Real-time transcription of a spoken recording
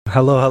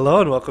Hello,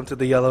 hello, and welcome to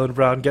the Yellow and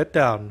Brown Get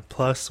Down.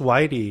 Plus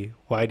Whitey.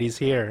 Whitey's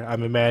here.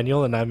 I'm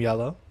Emmanuel, and I'm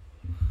yellow.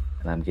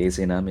 And I'm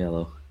Casey and I'm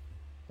yellow.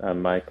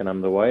 I'm Mike and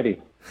I'm the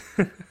Whitey.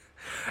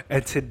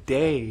 And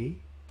today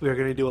we're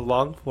going to do a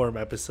long form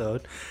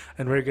episode,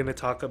 and we're going to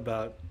talk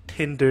about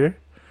Tinder,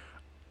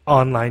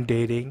 online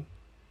dating,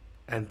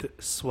 and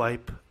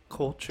swipe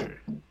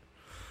culture.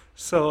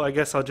 So I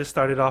guess I'll just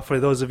start it off for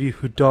those of you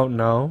who don't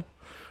know.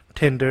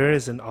 Tinder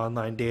is an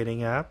online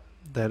dating app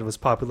that was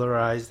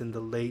popularized in the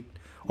late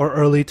or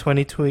early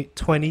 20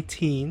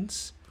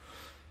 teens.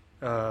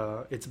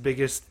 Its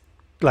biggest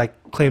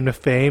claim to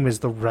fame is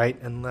the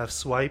right and left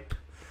swipe.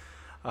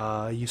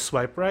 You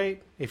swipe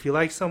right if you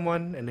like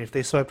someone, and if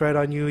they swipe right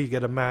on you, you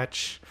get a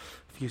match.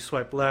 If you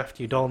swipe left,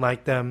 you don't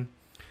like them.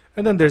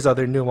 And then there's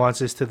other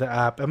nuances to the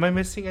app. Am I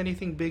missing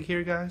anything big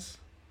here, guys?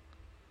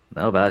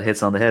 No, about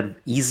hits on the head.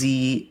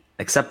 Easy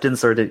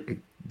acceptance or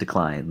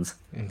declines.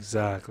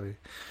 Exactly.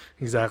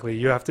 Exactly.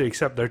 You have to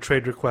accept their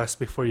trade request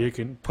before you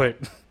can put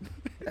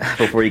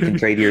Before you can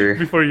trade your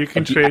before you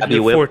can Abby trade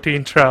your whip.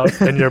 14 trout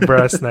and your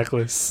brass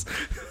necklace.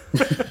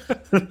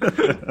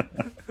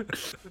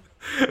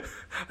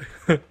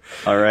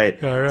 All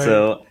right. All right.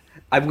 So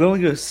I'm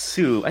going to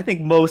assume, I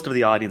think most of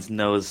the audience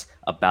knows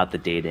about the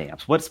dating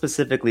apps. What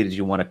specifically did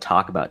you want to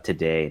talk about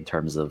today in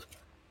terms of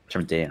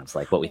dating apps?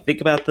 Like what we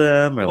think about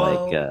them or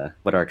Well,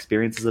 what our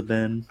experiences have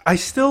been?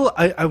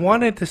 I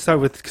wanted to start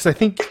with, because I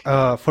think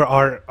for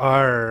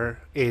our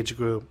age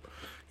group,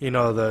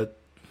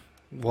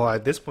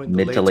 at this point, the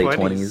Mid to late late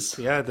 20s,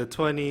 20s. yeah, the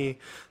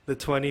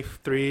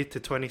 23 to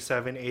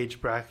 27 age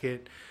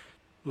bracket,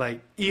 like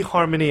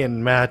eHarmony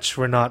and Match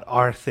were not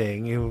our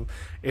thing.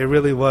 It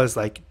really was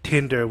like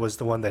Tinder was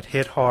the one that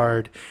hit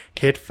hard,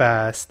 hit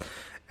fast,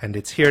 and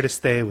it's here to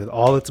stay with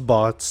all its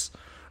bots.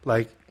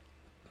 Like,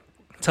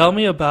 tell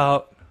me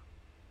about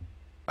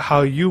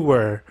how you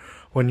were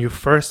when you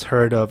first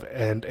heard of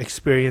and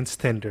experienced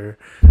Tinder,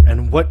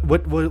 and what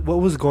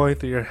was going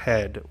through your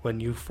head when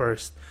you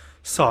first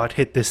saw it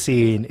hit the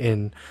scene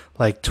in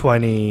like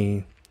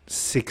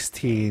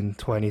 2016,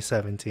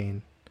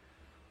 2017.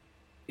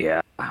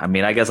 Yeah. I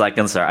mean, I guess I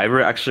can start.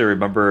 actually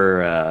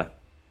remember,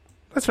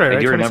 That's right, I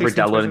right? do remember 2016,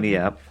 downloading the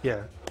 2017? app.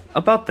 Yeah.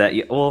 About that,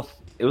 yeah, well,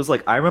 it was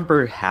like I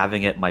remember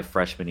having it my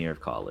freshman year of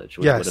college,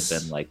 which would have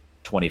Yes. been like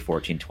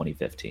 2014,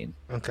 2015.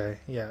 Okay.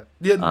 Yeah.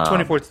 Yeah. Um,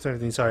 2014,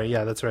 2015. Sorry.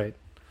 Yeah, that's right.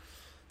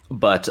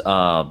 but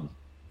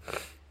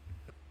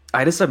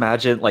I just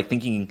imagine like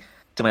thinking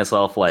to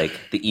myself like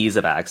the ease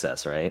of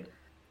access, right?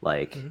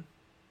 Like Hmm.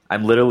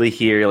 I'm literally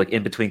here like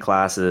in between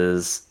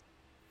classes,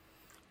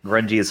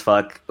 grungy as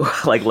fuck,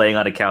 like laying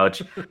on a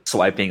couch,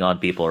 swiping on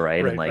people, right?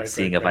 And Right. like Right.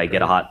 seeing Right. if I Right.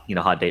 get a Right.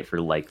 hot date for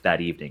like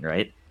that evening,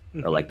 right?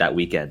 Or Hmm. like that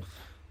weekend.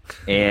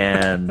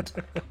 And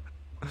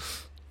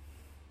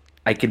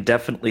I can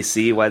definitely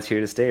see why it's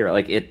here to stay, right?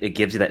 Like it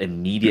gives you that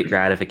immediate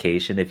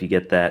gratification if you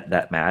get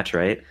that match,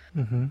 right?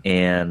 Hmm.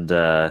 And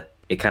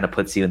it kind of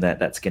puts you in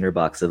that Skinner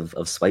box of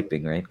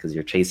swiping, right? Because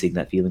you're chasing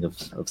that feeling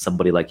of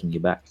somebody liking you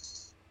back.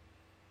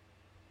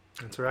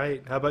 That's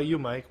right. How about you,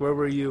 Mike? Where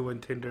were you when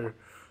Tinder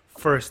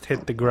first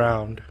hit the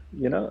ground?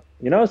 I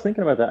was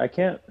thinking about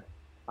that.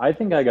 I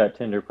think I got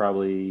Tinder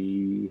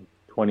probably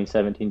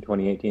 2017,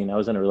 2018. I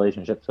was in a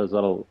relationship, so I was a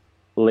little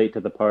late to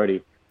the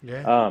party.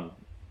 Yeah. Um,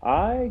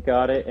 I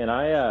got it, and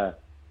I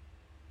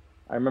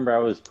remember I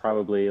was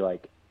probably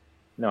like,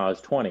 no, I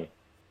was 20,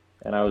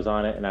 and I was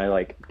on it, and I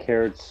like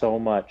cared so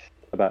much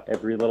about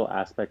every little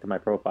aspect of my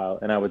profile,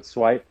 and I would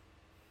swipe,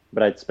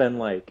 but I'd spend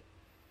like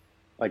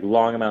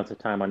long amounts of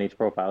time on each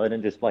profile. I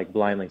didn't just like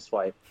blindly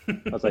swipe.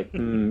 I was like,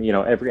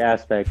 every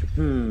aspect,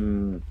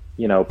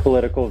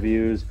 political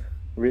views,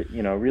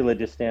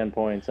 religious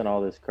standpoints, and all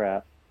this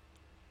crap.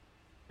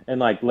 And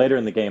like later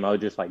in the game, I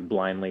would just like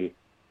blindly.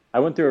 I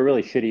went through a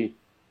really shitty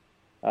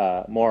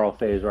moral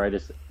phase where I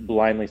just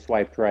blindly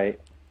swiped right,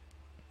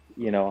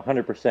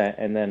 100%,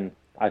 and then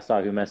I saw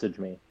who messaged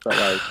me. But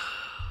like,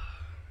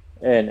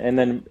 and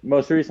then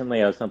most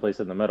recently, I was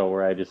someplace in the middle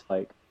where I just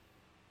like,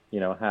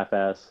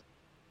 half-ass,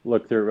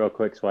 look through real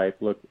quick, swipe,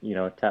 look,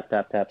 tap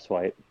tap tap,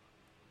 swipe.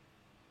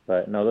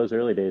 But no, those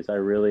early days, I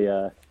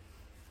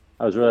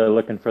was really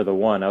looking for the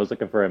one. I was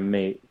looking for a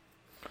mate.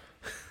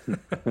 It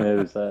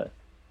was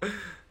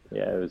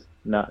yeah, it was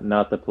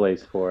not the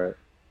place for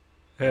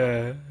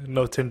it.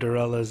 No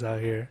Tinderellas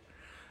out here.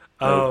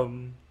 Nope.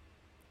 Um,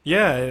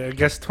 yeah, I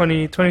guess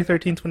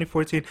 2013,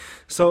 2014.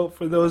 So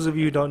for those of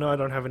you who don't know, I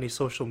don't have any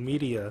social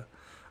media.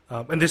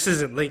 And this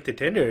isn't linked to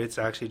Tinder. It's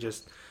actually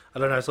just, I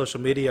don't have social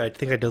media. I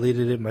think I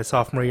deleted it my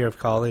sophomore year of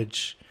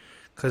college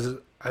because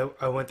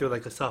I went through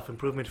like a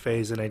self-improvement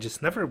phase and I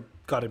just never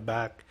got it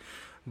back.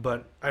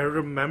 But I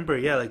remember,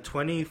 yeah, like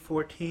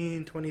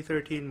 2014,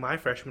 2013, my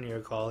freshman year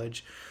of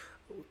college,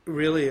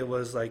 really it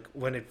was like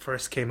when it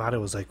first came out, it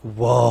was like,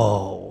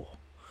 whoa,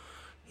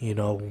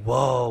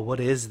 whoa, what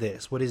is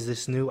this? What is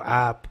this new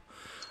app?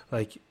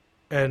 Like,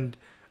 and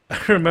I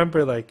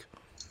remember like,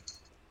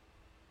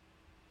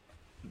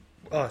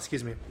 oh,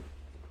 excuse me,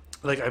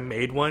 like I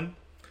made one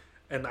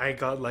and I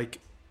got like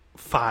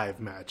five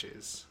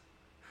matches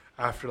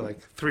after like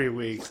 3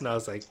 weeks, and I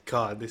was like,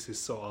 God, this is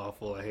so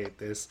awful. I hate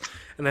this.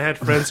 And I had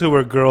friends who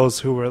were girls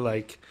who were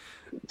like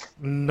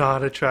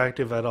not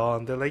attractive at all,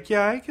 and they're like,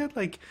 yeah, I get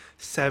like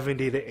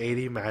 70 to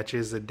 80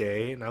 matches a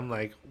day, and I'm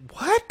like,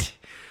 what?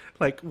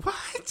 Like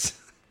what?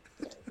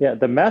 Yeah,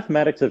 the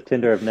mathematics of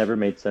Tinder have never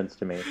made sense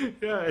to me.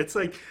 Yeah, it's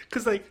like,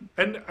 cause like,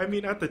 and I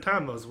mean, at the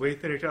time I was way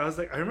thinner too. I was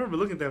like, I remember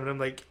looking at them and I'm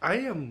like, I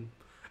am,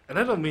 and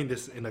I don't mean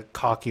this in a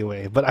cocky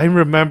way, but I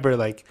remember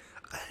like,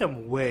 I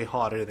am way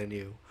hotter than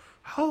you.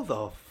 How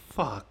the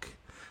fuck?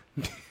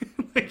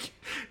 Like,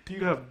 do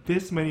you have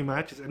this many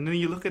matches? And then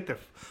you look at their,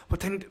 but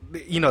then,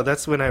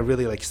 that's when I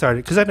really like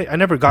started, cause I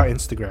never got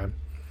Instagram.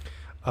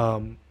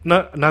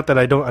 Not that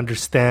I don't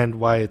understand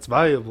why it's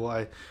valuable.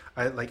 I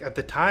like at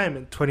the time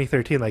in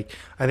 2013, like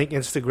I think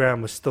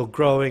Instagram was still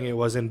growing. It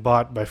wasn't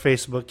bought by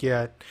Facebook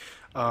yet.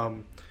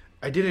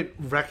 I didn't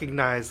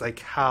recognize like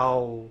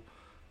how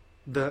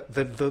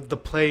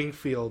the playing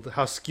field,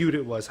 how skewed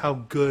it was, how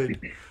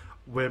good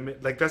women.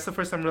 Like that's the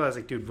first time I realized,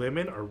 like, dude,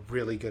 women are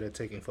really good at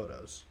taking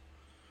photos,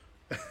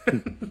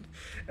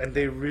 and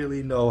they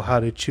really know how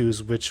to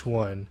choose which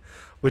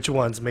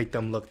ones make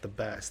them look the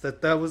best.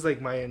 That was like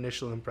my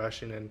initial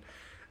impression,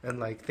 and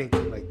like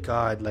thinking like,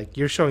 God, like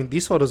you're showing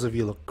these photos of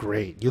you look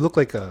great. You look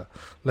like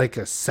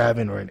a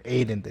 7 or an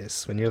 8 in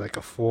this when you're like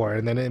a 4.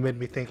 And then it made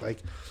me think like,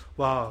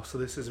 wow, so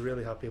this is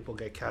really how people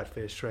get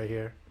catfished right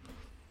here.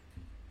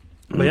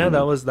 But yeah,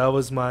 that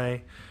was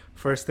my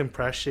first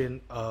impression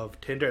of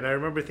Tinder. And I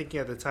remember thinking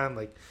at the time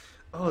like,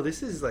 oh,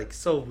 this is like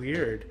so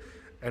weird.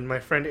 And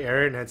my friend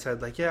Aaron had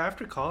said like, yeah,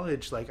 after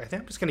college, like I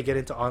think I'm just gonna get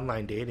into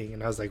online dating.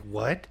 And I was like,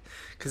 what?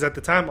 Because at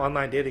the time,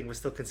 online dating was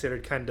still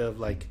considered kind of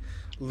like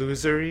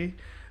losery,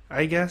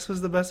 I guess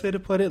was the best way to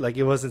put it. Like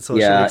it wasn't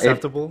socially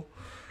acceptable.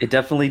 It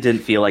definitely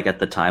didn't feel like at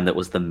the time that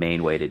was the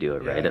main way to do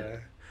it, right? Yeah.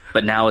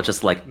 But now it's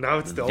just like now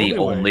it's the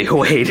only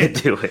way to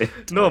do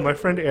it. No, my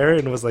friend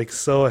Aaron was like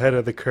so ahead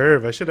of the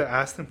curve. I should have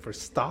asked him for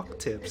stock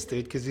tips,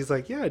 dude, because he's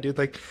like, yeah, dude,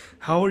 like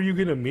how are you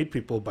gonna meet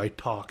people? By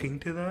talking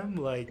to them?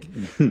 Like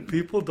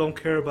people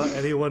don't care about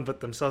anyone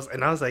but themselves.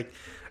 And I was like,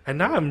 and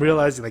now I'm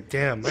realizing like,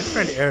 damn, my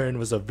friend Aaron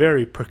was a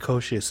very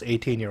precocious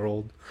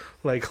 18-year-old.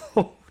 Like,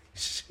 holy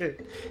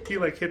shit, he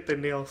like hit the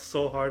nail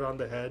so hard on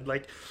the head.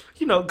 Like,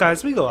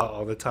 guys, we go out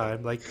all the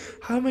time. Like,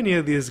 how many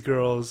of these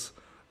girls,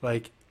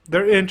 like,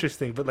 they're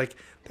interesting, but like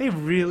they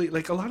really,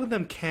 like, a lot of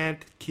them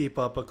can't keep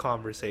up a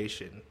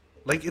conversation.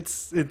 Like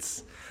it's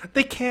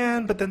they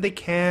can, but then they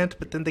can't,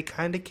 but then they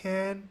kind of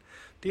can.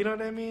 Do you know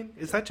what I mean?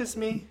 Is that just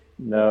me?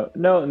 No,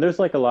 and there's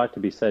like a lot to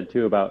be said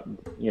too about,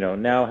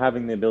 now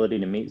having the ability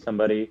to meet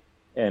somebody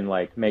and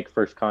like make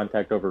first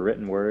contact over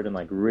written word and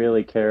like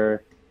really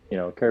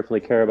carefully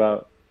care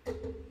about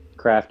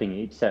crafting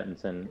each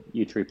sentence and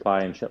each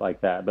reply and shit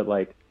like that. But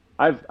like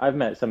I've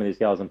met some of these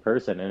gals in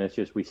person and it's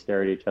just we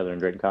stare at each other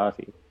and drink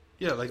coffee.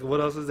 Yeah, like what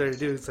else is there to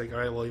do? It's like, all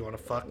right, well, you want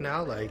to fuck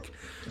now? Like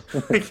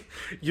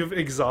you've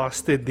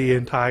exhausted the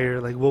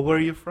entire, like, well, where are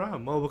you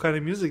from? Oh, what kind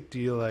of music do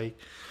you like?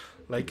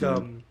 Like,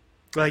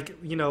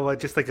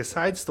 just like a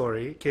side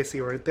story, in case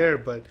you weren't there,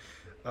 but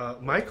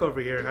Mike over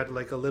here had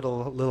like a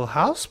little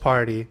house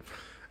party,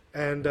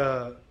 and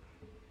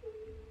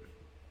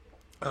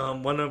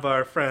one of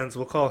our friends,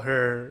 we'll call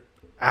her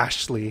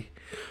Ashley,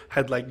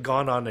 had like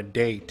gone on a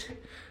date,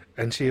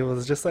 and she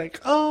was just like,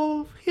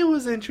 oh, he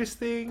was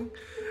interesting.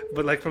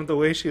 But like from the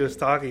way she was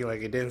talking,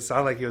 like it didn't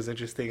sound like he was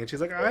interesting. And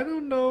she's like, I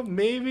don't know,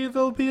 maybe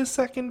there'll be a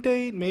second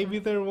date, maybe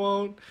there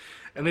won't.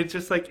 And it's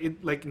just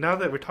like now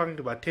that we're talking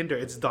about Tinder,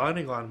 it's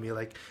dawning on me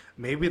like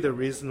maybe the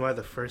reason why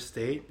the first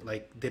date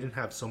like didn't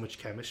have so much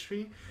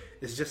chemistry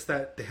is just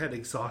that they had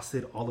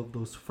exhausted all of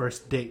those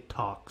first date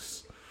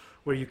talks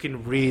where you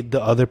can read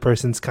the other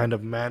person's kind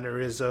of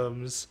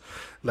mannerisms,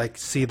 like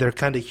see their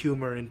kind of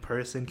humor in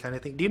person kind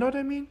of thing. Do you know what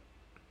I mean?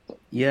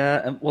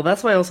 Yeah, well,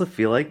 that's why I also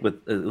feel like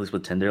at least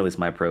with Tinder, at least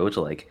my approach,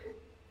 like,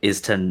 is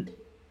to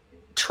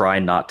try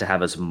not to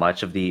have as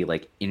much of the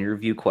like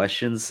interview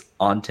questions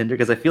on Tinder,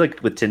 because I feel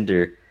like with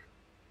Tinder,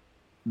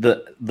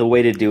 the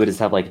way to do it is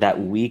have like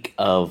that week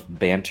of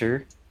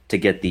banter to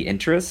get the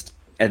interest,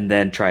 and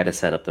then try to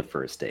set up the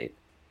first date.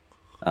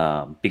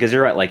 Because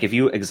you're right, like if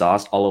you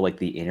exhaust all of like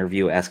the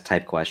interview-esque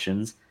type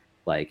questions,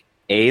 like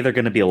they're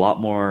going to be a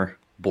lot more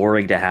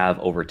boring to have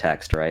over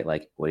text, right?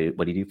 Like, what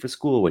do you do for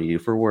school? What do you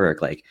do for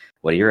work? Like,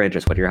 what are your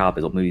interests? What are your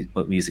hobbies?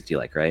 What music do you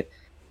like, right?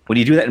 When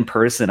you do that in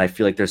person, I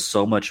feel like there's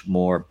so much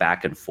more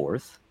back and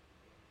forth.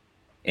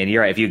 And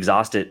you're right, if you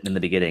exhaust it in the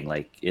beginning,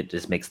 like, it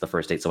just makes the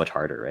first date so much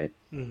harder, right?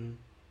 Mm-hmm.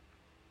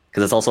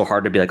 Because it's also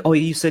hard to be like, oh,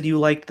 you said you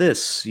liked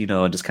this,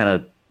 and just kind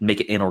of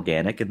make it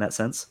inorganic in that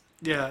sense.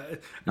 Yeah.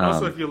 And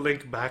also, if you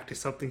link back to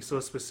something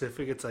so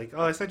specific, it's like,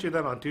 oh, I sent you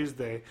that on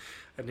Tuesday.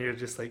 And you're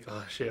just like,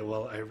 oh, shit,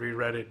 well, I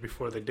reread it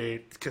before the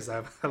date because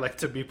I like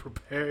to be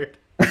prepared.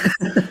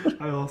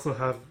 I also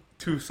have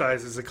 2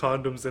 sizes of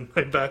condoms in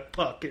my back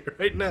pocket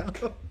right now.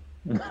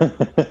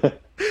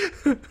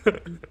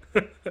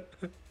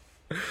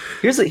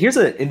 Here's I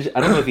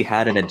don't know if you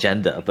had an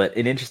agenda, but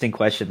an interesting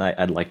question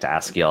I'd like to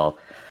ask y'all.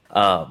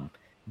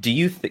 Do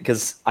you think,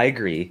 because I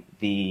agree,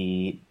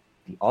 the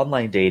the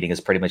online dating is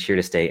pretty much here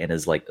to stay and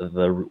is like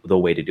the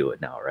way to do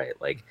it now, right?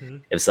 Like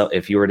Mhm.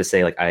 if you were to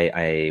say like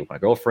I want a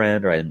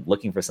girlfriend or I'm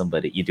looking for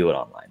somebody, you do it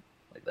online.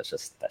 Like that's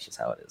just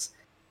how it is.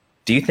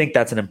 Do you think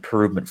that's an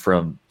improvement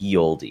from ye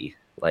olde?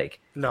 Like,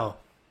 No.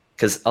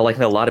 because like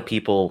a lot of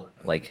people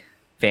like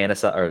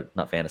fantasize or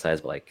not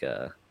fantasize, but like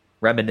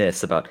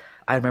reminisce about.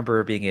 I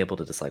remember being able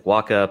to just like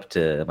walk up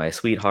to my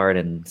sweetheart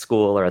in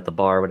school or at the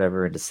bar or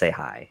whatever and just say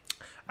hi. Right?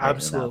 And now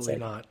it's Absolutely like,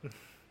 not.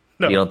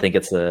 No. you don't think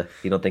it's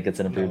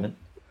an improvement?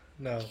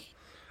 No.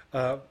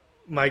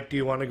 Mike, do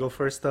you want to go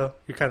first though?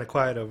 You're kind of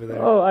quiet over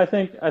there. Oh, I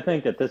think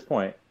at this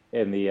point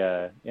in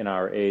the in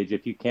our age,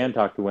 if you can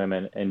talk to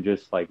women and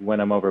just like win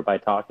them over by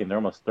talking, they're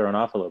almost thrown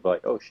off a little bit.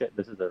 Like, oh shit,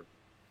 this is a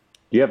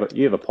you have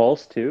a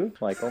pulse too?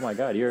 Like, oh my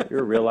god, you're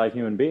a real life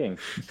human being.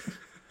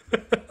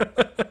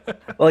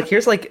 Well, like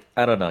here's like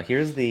I don't know.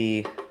 Here's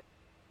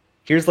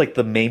like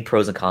the main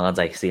pros and cons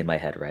I see in my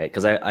head, right?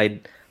 Because I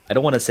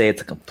don't want to say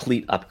it's a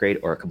complete upgrade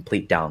or a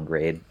complete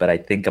downgrade, but I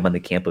think I'm in the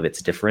camp of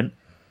it's different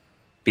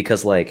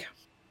because like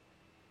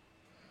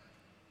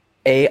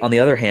on the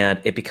other hand,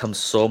 it becomes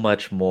so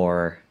much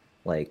more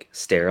like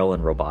sterile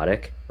and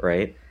robotic,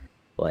 right?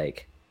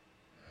 Like,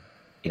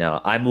 you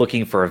know, I'm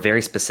looking for a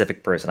very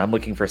specific person. I'm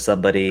looking for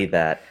somebody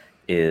that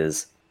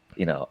is,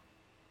 you know,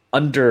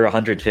 under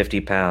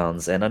 150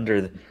 pounds and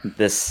under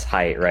this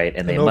height, right?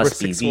 And they And over must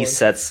be 6'1". these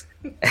sets,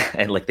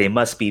 and like they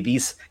must be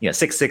these,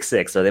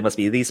 666, or they must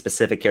be these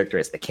specific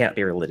characteristics. They can't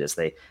be religious.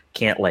 They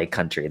can't like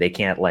country. They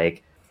can't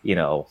like,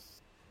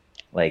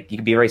 like you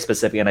can be very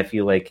specific. And I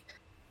feel like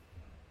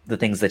the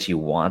things that you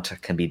want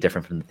can be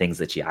different from the things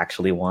that you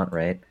actually want,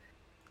 right?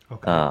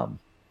 Okay.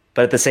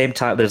 But at the same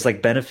time, there's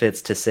like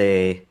benefits to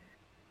say,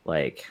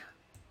 like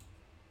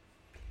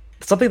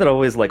something that I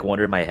always like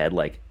wondered in my head,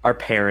 like our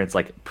parents,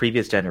 like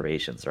previous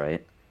generations,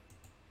 right?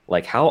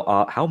 Like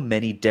how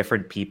many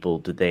different people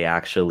did they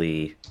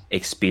actually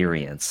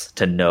experience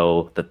to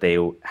know that they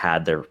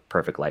had their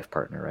perfect life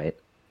partner, right?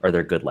 Or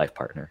their good life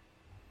partner?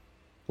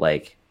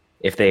 Like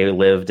if they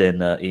lived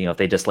in, if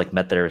they just like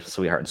met their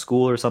sweetheart in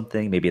school or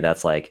something, maybe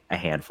that's like a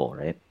handful,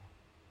 right?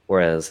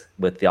 Whereas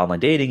with the online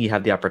dating, you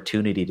have the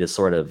opportunity to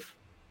sort of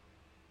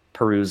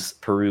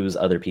peruse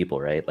other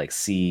people, right? Like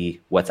see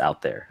what's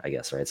out there, I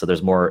guess, right? So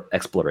there's more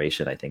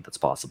exploration, I think, that's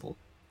possible.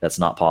 That's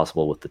not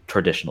possible with the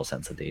traditional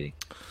sense of dating.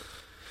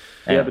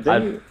 And Yeah, but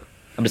then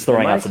I'm just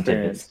throwing in my out some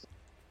tidbits. experience,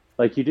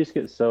 like you just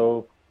get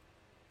so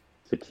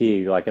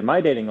fatigued. Like in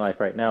my dating life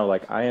right now,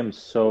 like I am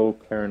so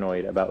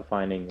paranoid about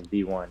finding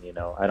the one,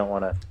 I don't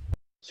want to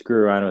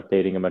screw around with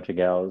dating a bunch of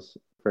gals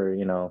for,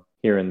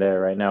 here and there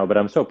right now, but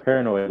I'm so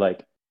paranoid.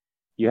 Like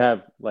you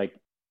have like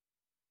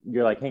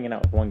you're like hanging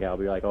out with one gal,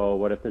 but you're like, oh,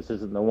 what if this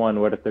isn't the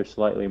one? What if there's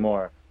slightly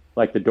more?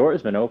 Like the door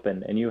has been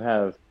open and you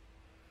have,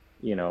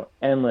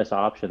 endless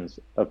options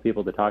of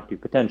people to talk to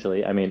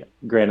potentially. I mean,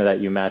 granted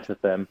that you match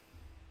with them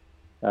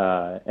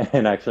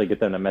and actually get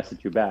them to message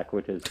you back,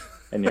 which is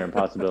a near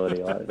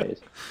impossibility a lot of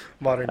days.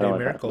 Modern I day don't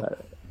wanna talk miracle.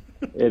 about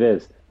it. It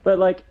is. But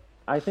like,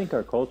 I think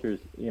our cultures,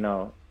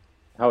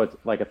 how it's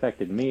like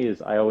affected me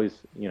is I always,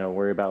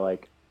 worry about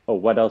like, oh,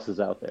 what else is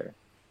out there?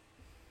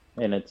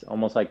 And it's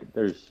almost like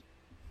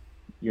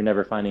you're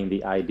never finding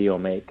the ideal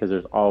mate because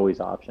there's always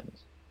options.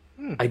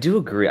 I do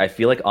agree. I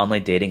feel like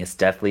online dating has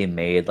definitely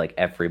made like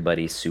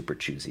everybody super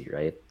choosy,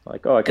 right?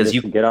 Like, oh, I can 'Cause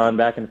just get on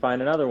back and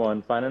find another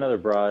one, find another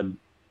broad.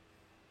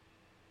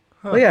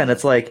 Well, yeah, and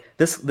it's like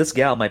this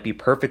gal might be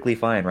perfectly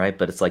fine, right?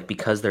 But it's like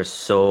because there's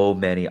so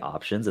many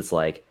options, it's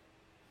like,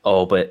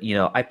 oh, but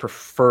I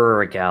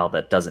prefer a gal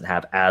that doesn't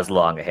have as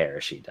long a hair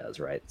as she does,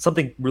 right?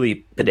 Something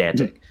really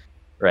pedantic,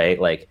 right?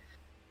 Like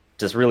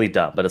just really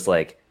dumb. But it's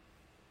like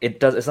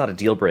it's not a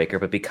deal breaker,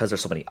 but because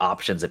there's so many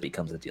options, it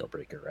becomes a deal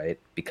breaker, right?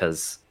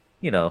 Because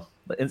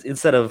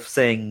instead of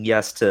saying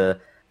yes to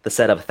the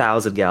set of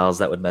 1,000 gals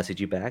that would message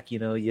you back,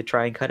 you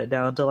try and cut it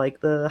down to like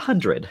the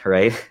 100,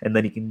 right? And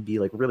then you can be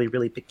like really,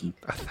 really picky.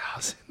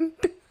 1,000.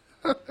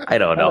 I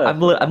don't know.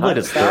 I'm really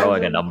just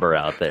throwing a 1,000? number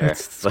out there.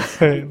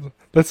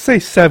 Let's say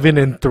 7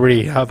 and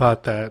 3. How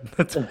about that?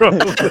 That's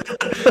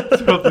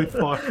probably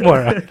far more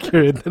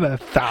accurate than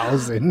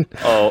 1,000.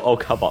 Oh,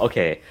 come on.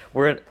 Okay,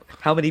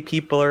 how many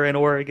people are in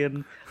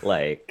Oregon?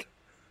 Like,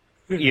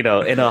 in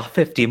a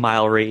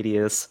 50-mile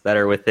radius that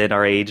are within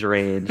our age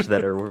range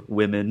that are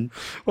women.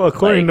 Well,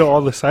 according to Like-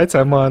 all the sites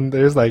I'm on,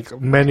 there's like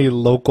many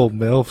local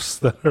MILFs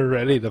that are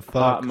ready to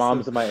fuck.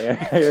 Moms in my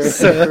area.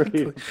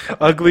 Exactly.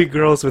 Ugly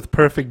girls with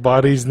perfect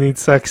bodies need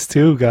sex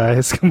too,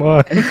 guys. Come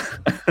on.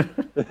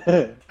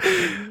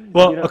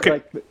 Well, okay.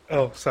 Like,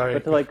 Oh, sorry.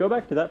 but to like go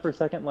back to that for a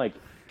second, like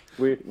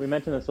we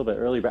mentioned this a little bit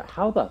earlier, but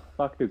how the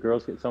fuck do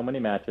girls get so many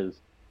matches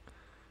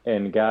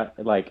and got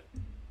like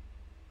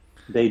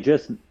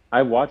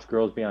I watch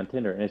girls be on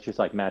Tinder and it's just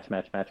like match.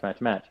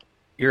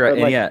 You're right. But,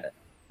 like- Yeah.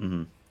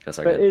 Mm-hmm. That's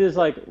But it is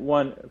like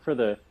one for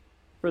the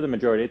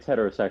majority, it's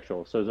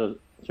heterosexual.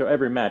 So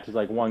every match is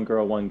like one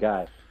girl, one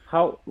guy.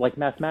 How like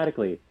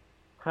mathematically,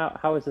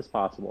 how is this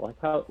possible?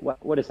 Like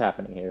what is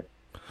happening here?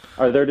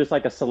 Are there just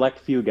like a select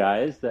few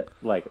guys that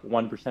like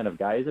 1% of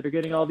guys that are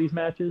getting all these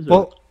matches? Or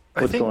Well,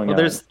 I what's think going Well,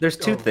 on? there's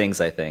two Oh.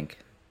 things I think.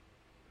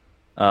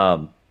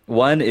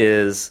 One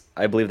is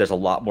I believe there's a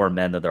lot more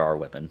men than there are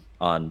women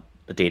on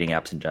the dating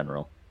apps in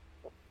general.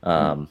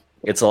 Hmm.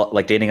 It's a lot,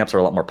 like dating apps are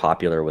a lot more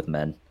popular with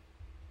men,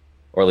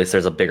 or at least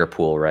there's a bigger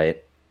pool,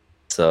 right?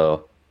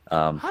 So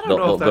I don't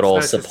know the if good that's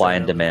old supply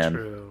and necessarily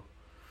demand. true.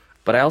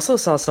 But I also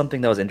saw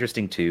something that was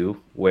interesting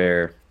too,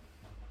 where,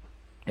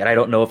 and I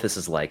don't know if this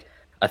is like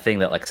a thing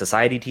that like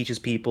society teaches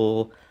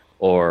people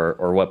or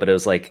what, but it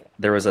was like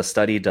there was a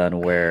study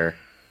done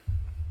where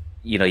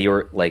you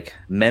were like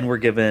men were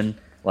given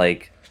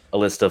like a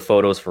list of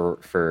photos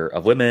for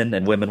of women,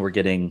 and women were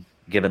getting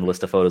given a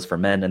list of photos for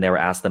men, and they were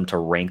asked them to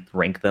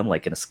rank them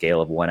like in a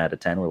scale of 1 out of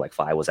 10, where like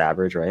 5 was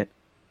average, right?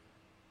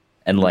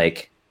 And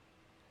like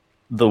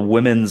the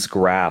women's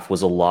graph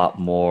was a lot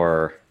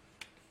more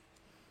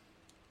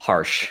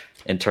harsh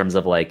in terms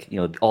of like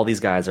all these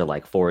guys are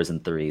like 4s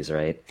and 3s,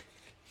 right?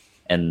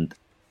 And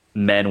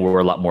men were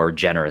a lot more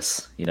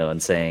generous,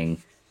 and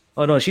saying,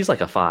 "Oh no, she's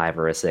like a 5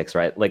 or a 6,"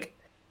 right? Like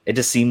it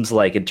just seems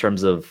like in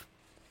terms of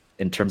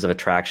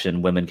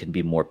attraction, women can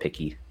be more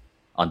picky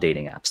on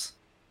dating apps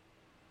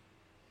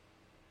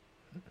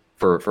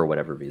for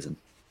whatever reason.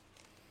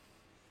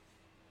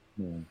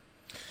 Hmm.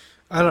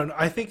 I don't know.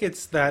 I think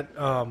it's that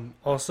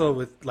also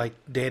with like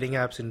dating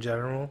apps in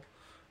general,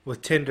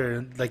 with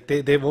Tinder, like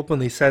they've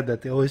openly said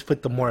that they always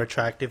put the more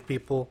attractive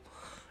people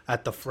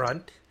at the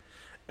front,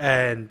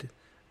 and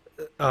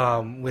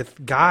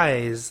with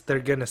guys, they're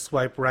gonna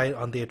swipe right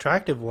on the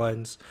attractive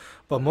ones,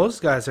 but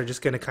most guys are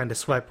just gonna kind of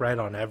swipe right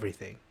on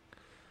everything.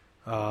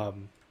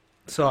 Um,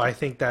 so I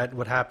think that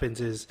what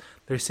happens is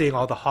they're seeing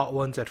all the hot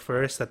ones at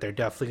first that they're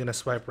definitely gonna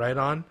swipe right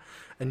on,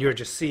 and you're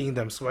just seeing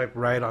them swipe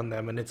right on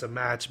them, and it's a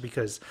match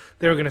because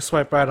they're gonna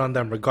swipe right on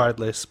them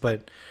regardless.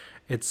 But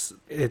it's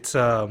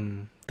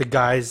the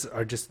guys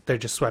are just they're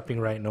just swiping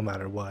right no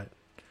matter what.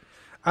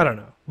 I don't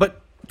know.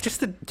 But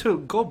just to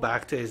go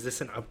back to is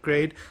this an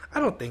upgrade? I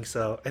don't think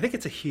so. I think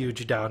it's a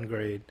huge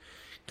downgrade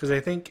because I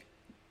think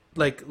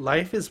like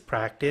life is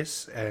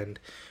practice, and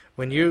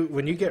when you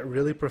get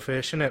really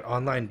proficient at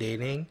online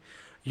dating,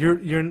 you're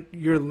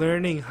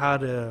learning how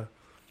to,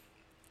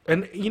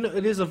 and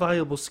it is a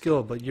valuable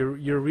skill, but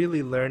you're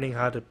really learning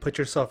how to put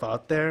yourself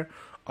out there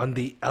on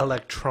the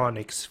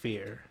electronic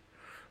sphere.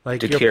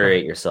 To Like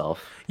curate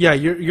yourself. yeah,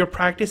 you're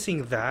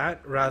practicing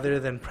that rather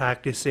than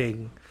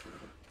practicing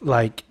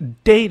like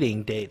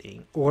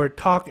dating or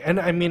talk. And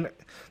I mean,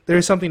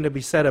 there's something to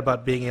be said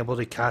about being able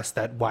to cast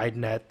that wide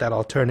net, that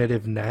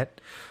alternative net.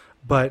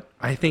 But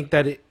I think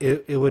that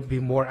it would be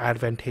more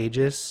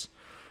advantageous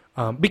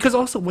because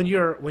also when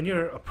you're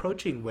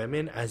approaching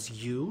women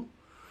as you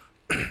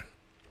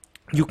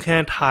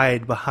can't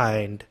hide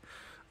behind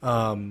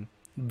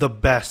the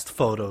best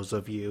photos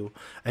of you,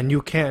 and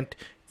you can't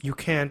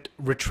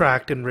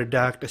retract and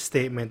redact a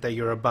statement that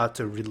you're about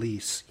to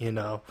release.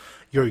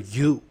 You're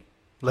you,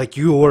 like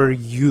you're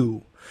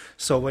you.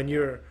 So when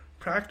you're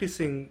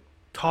practicing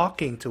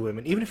talking to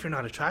women, even if you're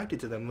not attracted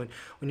to them,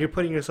 when you're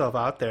putting yourself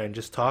out there and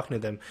just talking to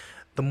them,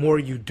 the more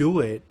you do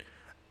it,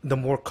 the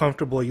more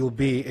comfortable you'll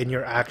be in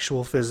your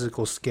actual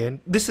physical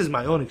skin. This is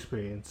my own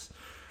experience.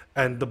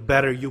 And the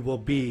better you will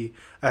be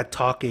at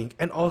talking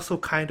and also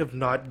kind of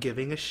not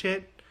giving a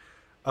shit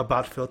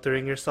about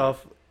filtering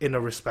yourself in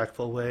a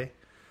respectful way.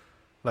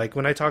 Like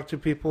when I talk to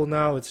people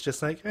now, it's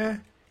just like,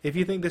 if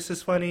you think this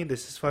is funny,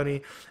 this is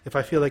funny. If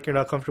I feel like you're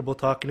not comfortable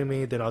talking to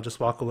me, then I'll just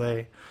walk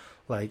away.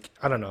 Like,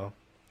 I don't know.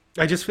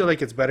 I just feel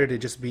like it's better to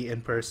just be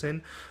in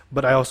person,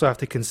 but I also have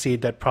to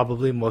concede that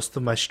probably most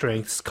of my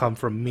strengths come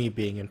from me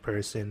being in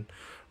person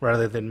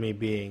rather than me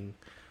being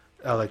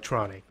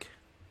electronic.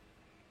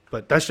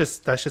 But that's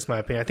just my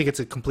opinion. I think it's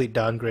a complete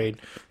downgrade.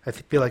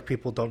 Feel like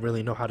people don't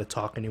really know how to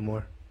talk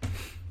anymore.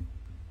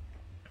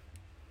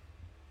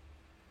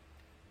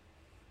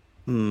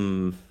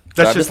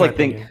 So That's I'm just just my like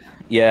think, opinion.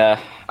 yeah,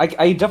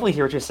 I definitely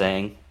hear what you're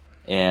saying,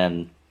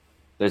 and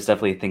there's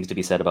definitely things to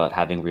be said about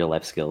having real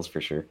life skills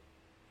for sure.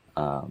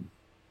 Um,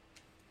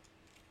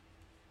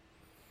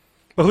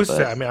 But who's to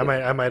say? but I mean, I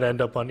might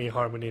end up on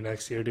eHarmony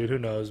next year, dude. Who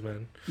knows,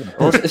 man?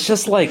 well, it's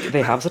just like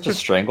they have such a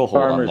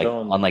stranglehold on Farmers like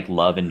own. on like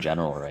love in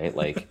general, right?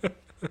 Like,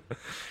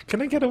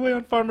 Can I get away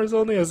on Farmers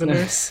Only as a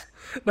nurse?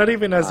 Not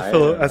even as a I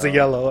fellow, don't as a know.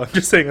 yellow. I'm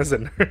just saying as a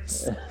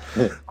nurse.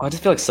 I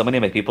just feel like so many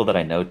of my people that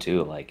I know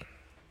too, like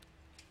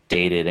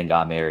dated and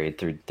got married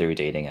through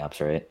dating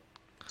apps, right?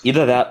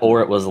 Either that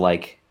or it was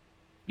like,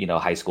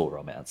 high school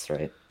romance,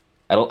 right?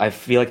 I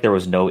feel like there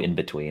was no in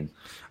between.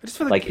 I just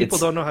feel like Like people it's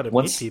don't know how to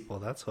meet once people.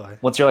 That's why.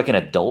 once you're like an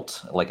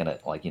adult,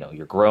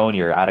 you're grown,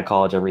 you're out of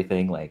college,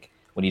 everything, like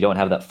when you don't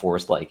have that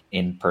forced like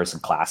in-person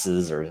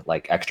classes or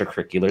like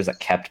extracurriculars that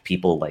kept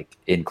people like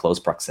in close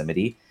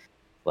proximity,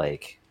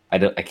 like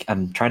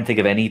I'm trying to think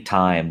of any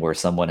time where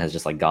someone has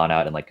just like gone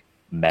out and like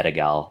met a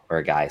gal or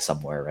a guy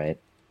somewhere, right?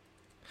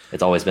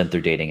 It's always been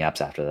through dating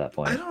apps after that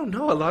I point. don't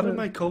know. A lot of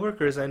my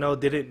coworkers I know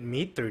didn't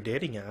meet through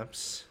dating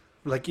apps.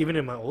 Like even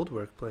in my old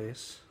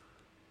workplace.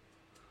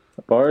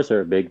 Bars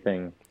are a big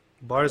thing.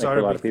 Bars like are for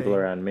a a lot big of people thing.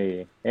 around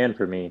me, and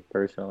for me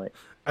personally.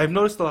 I've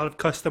noticed a lot of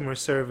customer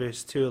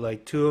service too.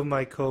 Like two of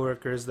my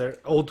coworkers, they're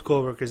old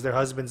coworkers, their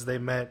husbands they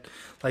met.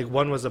 Like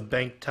one was a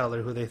bank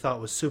teller who they thought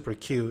was super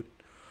cute,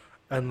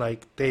 and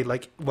like they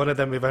like one of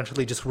them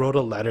eventually just wrote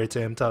a letter to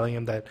him telling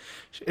him that,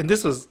 and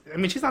this was, I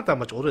mean, she's not that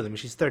much older than me.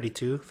 She's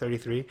 32,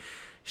 33.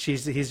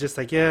 He's just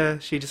like, yeah,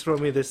 she just wrote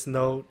me this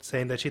note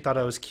saying that she thought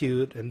I was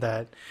cute and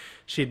that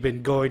she'd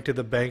been going to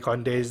the bank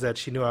on days that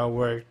she knew I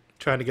worked,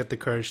 trying to get the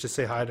courage to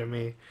say hi to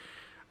me.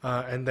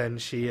 And then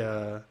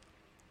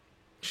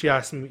she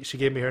asked me, she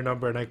gave me her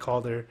number and I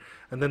called her.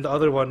 And then the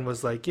other one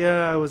was like,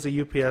 yeah, I was a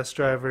UPS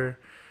driver.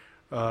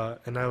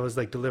 And I was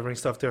like delivering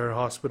stuff to her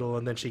hospital,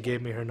 and then she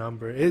gave me her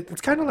number.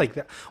 It's kind of like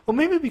that. Well,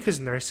 maybe because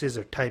nurses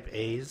are type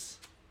A's,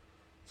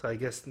 so I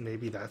guess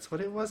maybe that's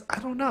what it was. I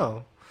don't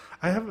know.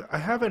 I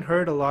haven't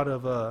heard a lot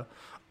of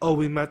oh,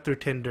 we met through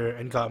Tinder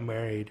and got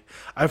married.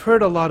 I've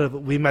heard a lot of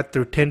we met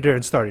through Tinder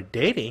and started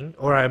dating,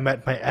 or I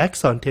met my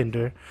ex on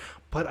Tinder,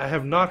 but I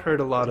have not heard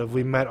a lot of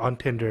we met on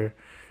Tinder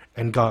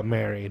and got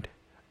married.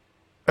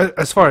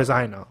 As far as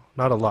I know,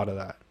 not a lot of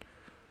that.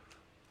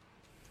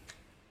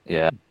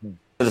 Yeah.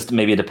 Just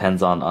maybe it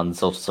depends on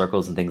social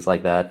circles and things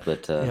like that,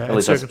 but Yeah, at and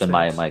least that's been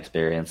my circumstance. my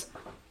experience.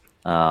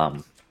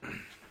 Um,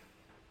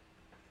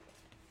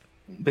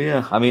 but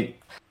yeah, I mean,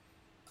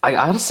 I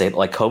gotta say,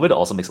 like, COVID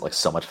also makes it like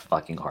so much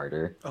fucking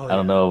harder. Oh, I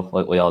don't yeah. know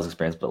what y'all's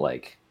experience, but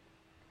like,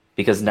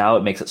 because now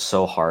it makes it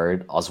so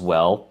hard as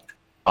well.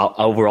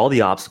 Over all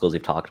the obstacles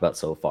we've talked about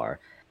so far,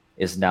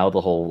 is now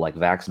the whole like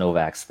vax no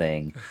vax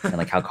thing, and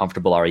like how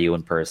comfortable are you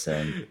in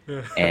person,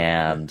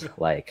 and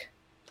like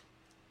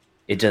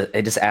it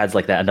just adds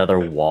like that another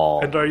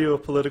wall. And are you a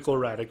political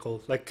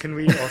radical? Like, can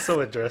we also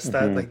address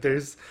that? Like,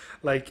 there's,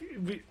 like,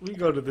 we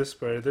go to this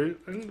part. There,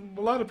 and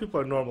a lot of people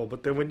are normal,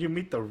 but then when you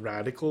meet the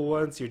radical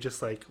ones, you're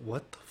just like,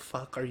 what the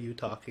fuck are you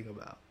talking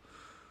about?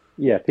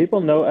 Yeah,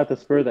 people know at the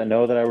spur that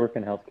know that I work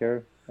in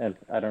healthcare, and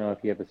I don't know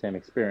if you have the same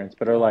experience,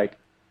 but are like,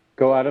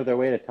 go out of their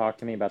way to talk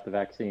to me about the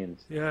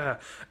vaccines, Yeah.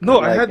 No,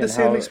 I like, had the and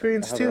same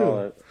experience how they're too.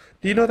 all,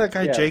 Do you know that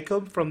guy yeah,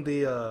 Jacob from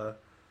the,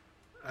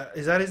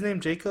 is that his name,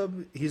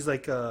 Jacob? He's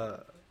like,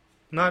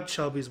 not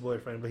Shelby's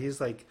boyfriend, but he's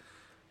like,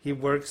 he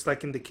works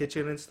like in the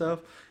kitchen and stuff.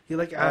 He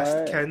like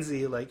asked uh,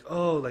 Kenzie like,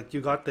 "Oh, like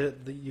you got the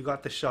you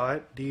got the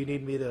shot. Do you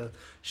need me to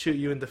shoot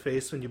you in the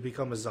face when you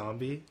become a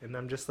zombie?" And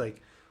I'm just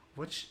like,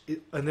 "What?"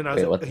 And then I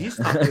was Wait, like, what? "He's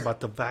talking about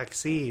the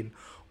vaccine.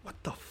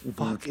 What the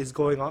mhm. fuck is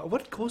going on?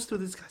 What goes through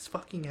this guy's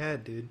fucking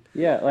head, dude?"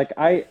 Yeah,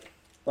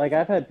 like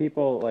I've had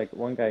people like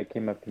one guy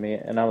came up to me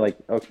and I'm like,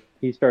 okay,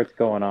 he starts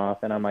going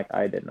off and I'm like,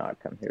 I did not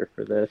come here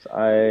for this.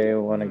 I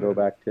want to go Mm.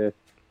 back to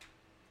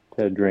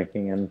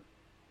drinking and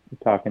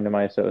talking to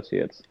my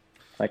associates.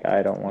 Like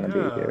I don't want to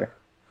be Yeah, here.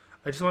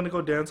 I just want to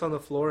go dance on the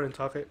floor and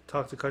talk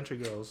to country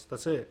girls.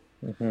 That's it.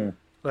 Hmm.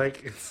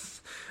 Like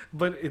it's,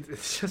 but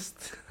it's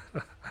just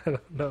I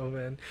don't know,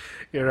 man.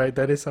 You're right.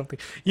 That is something.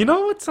 You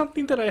know what's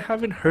something that I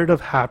haven't heard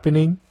of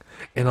happening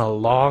in a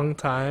long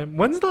time?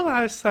 When's the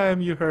last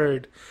time you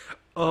heard,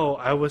 "Oh,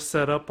 I was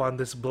set up on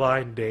this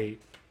blind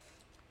date"?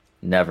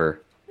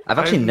 Never. I've I've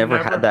actually never never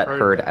had that heard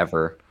heard that.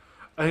 ever.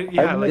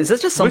 Yeah, I've like Is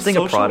this just with something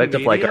a social product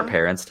of like our media.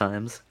 parents'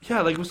 times?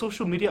 Yeah, like with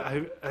social media,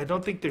 I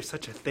don't think there's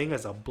such a thing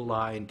as a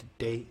blind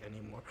date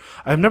anymore.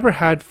 I've never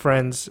had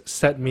friends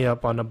set me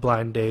up on a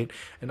blind date,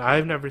 and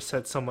I've never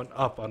set someone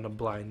up on a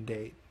blind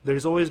date.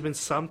 There's always been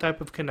some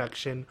type of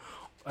connection,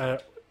 uh,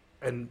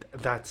 and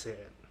that's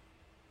it.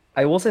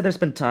 I will say there's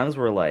been times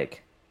where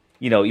like,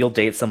 you'll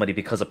date somebody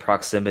because of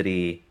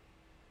proximity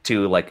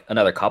to like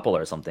another couple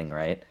or something,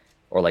 right?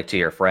 Or like to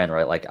your friend,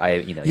 right? Like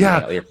you hang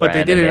Yeah, out with your but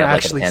they friend and they didn't have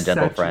like a actually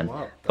tangential set friend, you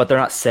up, but though. they're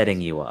not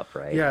setting you up,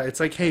 right? Yeah, it's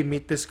like, hey,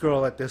 meet this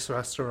girl at this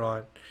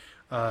restaurant.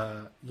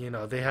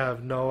 They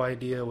have no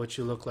idea what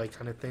you look like,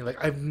 kind of thing.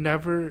 Like I've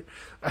never,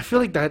 I feel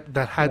like that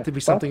had to be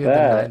Fuck something in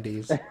the that.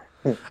 '90s.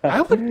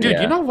 I would, dude.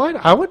 You Yeah, know what?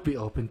 I would be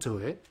open to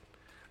it.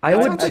 I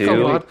That would sounds like a think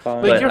it'd too, be lot.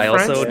 fun. Like but your I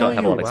friends also know don't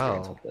have a you lot of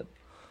experience well. with it.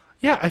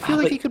 Yeah, I feel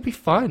like But it could be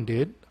fun,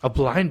 dude. A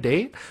blind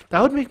date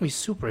that would make me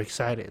super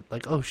excited.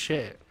 Like, oh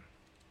shit.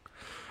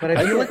 but I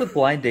I I feel feel. like get with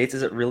blind dates,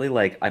 is it really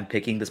like I'm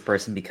picking this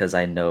person because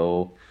I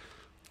know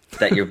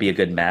that you'll be a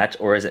good match,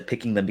 or is it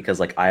picking them because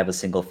like I have a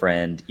single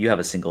friend, you have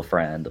a single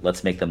friend,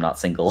 let's make them not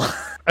single?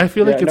 I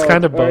feel Yeah, like it's no,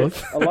 kind of or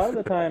both. a lot of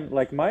the time,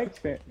 like my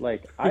experience,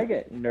 like I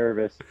get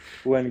nervous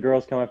when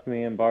girls come up to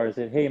me in bars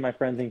and, hey, my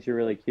friend thinks you're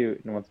really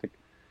cute and wants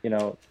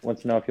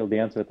to know if you'll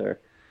dance with her.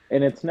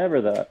 And it's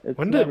never the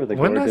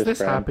When has gorgeous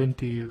this friend. happened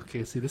to you,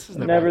 Casey? This has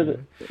never Never happened the to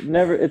me.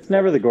 it's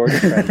never the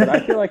gorgeous friend. But I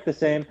feel like the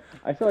same.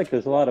 I feel like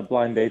there's a lot of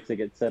blind dates that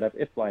get set up.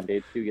 If blind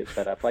dates do get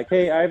set up, like,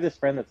 hey, I have this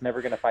friend that's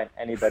never gonna find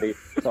anybody,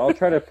 so I'll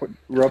try to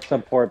rope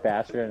some poor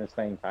bastard into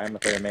spending time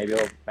with her. Maybe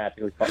it'll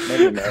magically fall.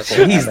 Maybe a miracle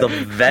will Jeez, the happen.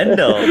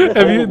 venom!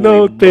 Have you Holy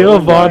know Theo No,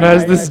 Vaughn moly!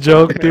 has this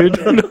joke, dude?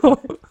 No.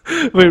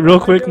 Wait, real I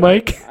quick, don't.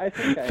 Mike. I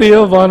think I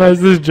Theo have. Vaughn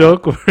has this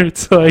joke where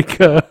it's like,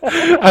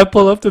 I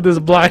pull up to this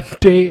blind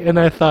date and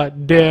I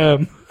thought,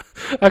 damn,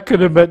 I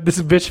could have met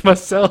this bitch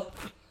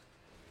myself.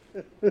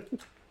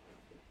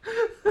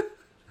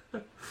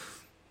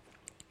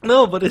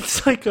 No, but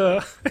it's like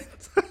a.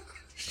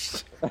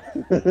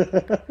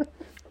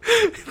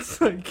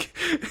 It's like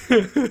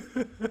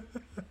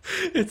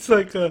it's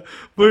like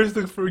where's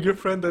the for your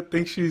friend that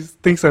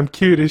thinks I'm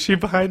cute? Is she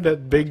behind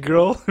that big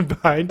girl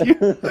behind you?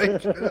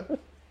 Like,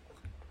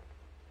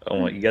 Oh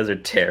my, you guys are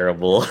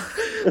terrible.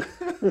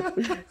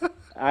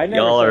 I never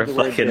Y'all said are the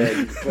word fucking-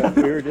 big, but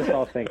we were just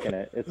all thinking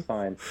it. It's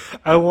fine.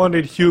 I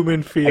wanted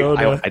human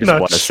Fiona, I just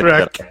not want to say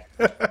Shrek.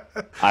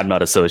 that I'm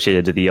not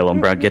associated to the yellow and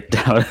brown. Get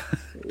down.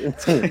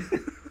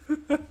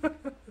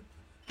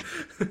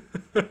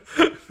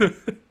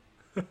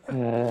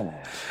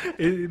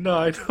 No,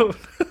 I don't.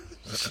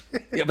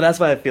 Yeah, but that's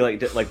why I feel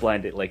like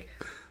blind date. Like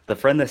the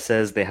friend that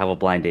says they have a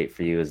blind date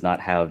for you does not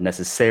have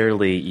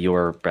necessarily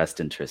your best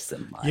interests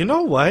in mind. You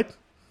know what,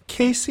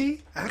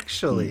 Casey?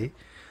 Actually,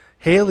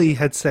 Haley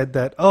had said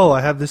that, oh,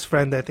 I have this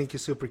friend that I think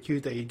is super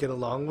cute that you get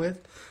along with.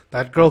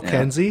 That girl, Yeah.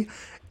 Kenzie,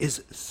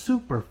 is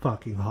super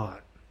fucking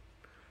hot.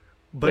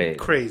 But Wait.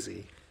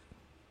 crazy.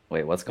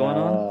 Wait, what's going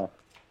on?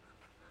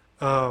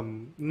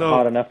 No.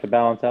 Hot enough to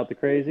balance out the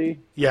crazy?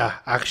 Yeah,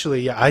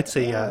 actually, yeah, I'd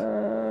say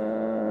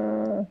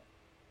yeah.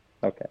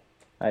 Okay.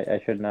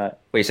 I should not.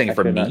 Wait, you're saying I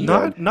for should me?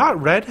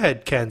 Not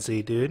redhead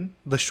Kenzie, dude.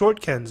 The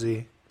short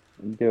Kenzie.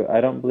 I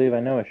don't believe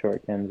I know a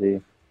short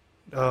Kenzie.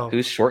 Oh.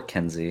 Who's short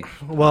Kenzie?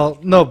 Well,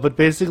 no, but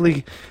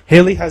basically,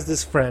 Haley has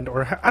this friend,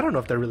 or I don't know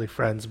if they're really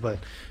friends, but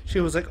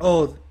she was like,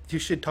 "Oh, you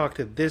should talk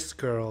to this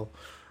girl.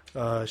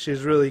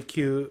 She's really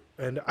cute."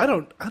 And I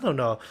don't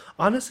know.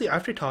 Honestly,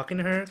 after talking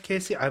to her,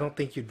 Casey, I don't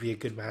think you'd be a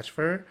good match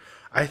for her.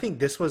 I think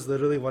this was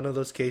literally one of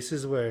those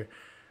cases where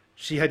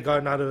she had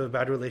gotten out of a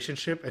bad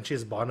relationship and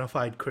she's bona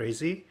fide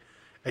crazy,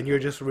 and you're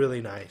just really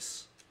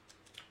nice.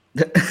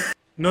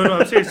 No,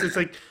 I'm serious. It's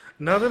like,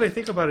 now that I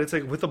think about it, it's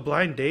like with a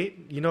blind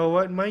date, you know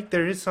what, Mike?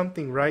 There is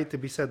something right to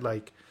be said,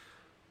 like,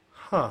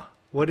 huh,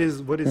 what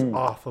is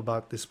off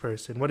about this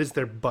person? What is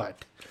their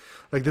butt?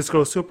 Like, this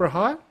girl's super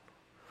hot,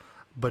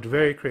 but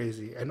very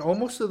crazy. And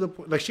almost to the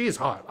point, like, she is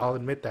hot, I'll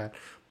admit that.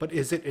 But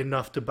is it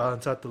enough to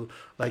balance out the,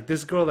 like,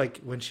 this girl, like,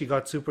 when she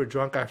got super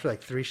drunk after,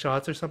 like, 3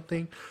 shots or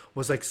something,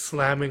 was, like,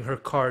 slamming her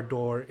car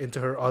door into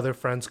her other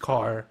friend's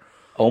car.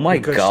 Oh my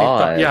Because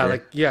god!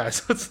 yeah,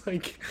 so it's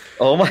like,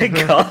 Oh my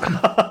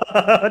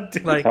god!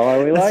 Dude, like, How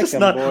we that's like just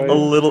them, not boys. a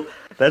little.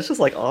 That's just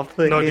like off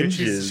the no, dude,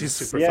 hinges. she's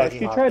super Yeah, fucking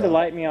she hot, tried to though.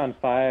 light me on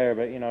fire,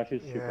 but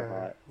she's super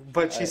Yeah.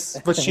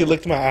 hot. But she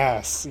licked my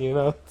ass, you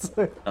know? It's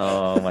like,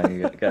 Oh my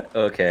god.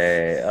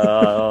 Okay.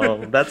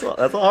 That's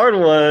a hard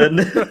one.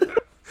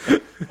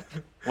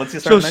 Once you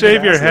start she'll mentioning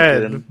shave your ass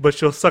head, licking- but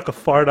she'll suck a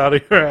fart out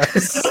of your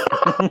ass.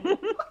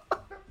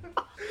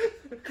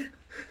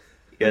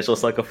 Yeah, she'll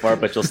suck a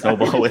fart, but she'll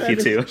snowball with you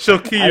too. She'll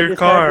key I your just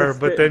car, had to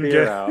but spit then beer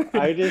get out.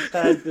 I just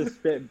had to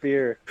spit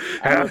beer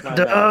out of my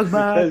Dog mouth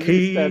my because you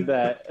key. said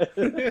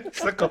that.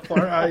 suck a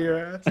fart out of your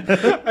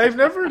ass. I've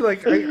never,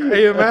 like, I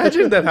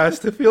imagine that has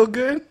to feel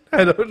good.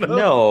 I don't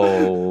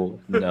know.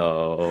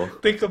 No.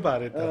 Think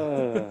about it,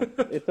 though.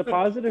 It's a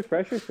positive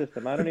pressure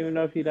system. I don't even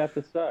know if you'd have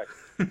to suck.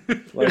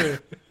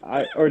 Like,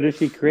 or does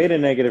she create a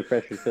negative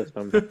pressure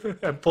system?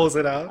 And pulls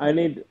it out. I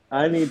need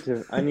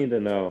to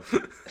know.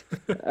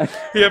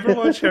 You ever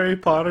watch Harry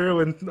Potter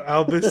when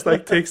Albus,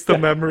 like, takes the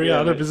memory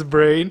out of his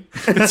brain?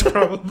 It's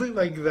probably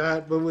like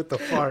that, but with the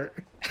fart.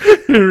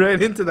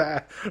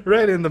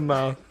 right in the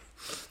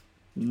mouth.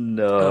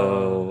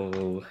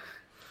 No.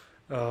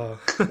 Oh.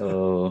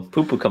 Oh,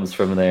 poo-poo comes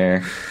from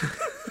there.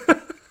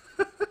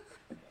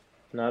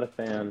 Not a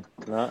fan.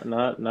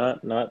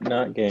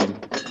 Not game.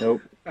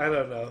 Nope. I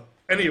don't know.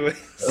 Anyways,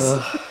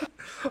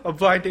 a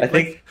blind date. I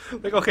think-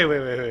 like okay,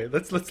 wait.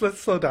 Let's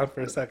slow down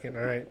for a second.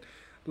 All right.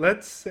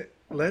 Let's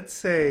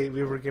say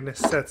we were gonna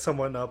set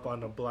someone up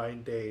on a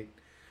blind date.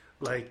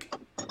 Like,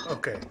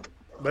 okay,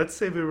 let's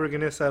say we were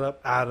gonna set up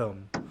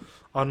Adam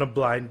on a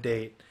blind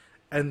date,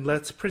 and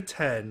let's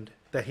pretend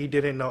that he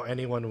didn't know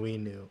anyone we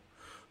knew.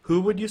 Who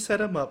would you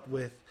set him up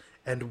with,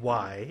 and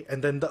why?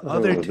 And then the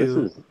other this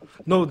two, is-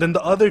 then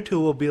the other two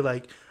will be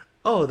like,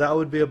 oh, that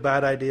would be a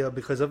bad idea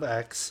because of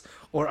X,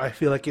 or I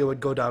feel like it would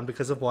go down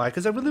because of Y.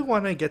 Because I really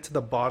want to get to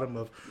the bottom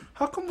of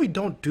how come we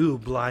don't do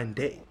blind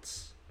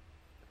dates.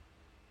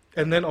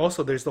 And then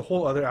also there's the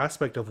whole other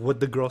aspect of would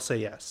the girl say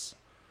yes?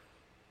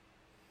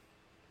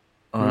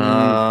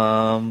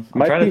 I'm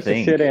My trying to piece of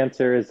think. shit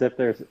answer is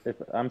if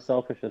I'm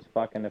selfish as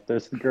fuck, and if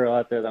there's a girl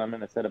out there that I'm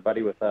gonna set a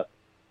buddy with up,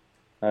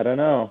 I don't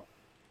know.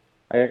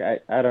 I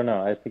don't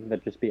know. I think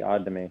that'd just be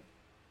odd to me.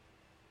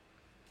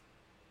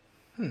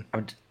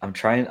 I'm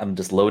trying. I'm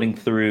just loading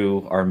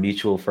through our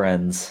mutual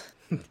friends.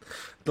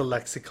 The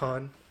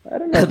lexicon. I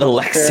don't know. if The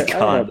this is fair- I don't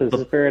know lexicon. if this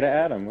is fair to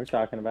Adam. We're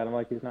talking about him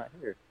like he's not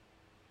here.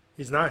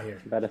 He's not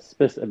here. About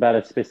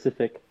a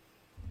specific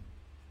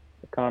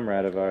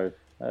comrade of ours.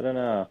 I don't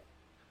know.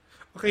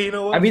 Okay, you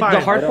know what? I mean, Fine. the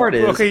hard part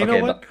is Okay, you know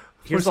what?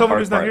 For Here's the someone hard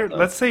who's not part, here, though.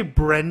 let's say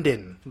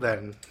Brendan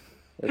then.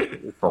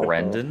 It's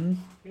Brendan.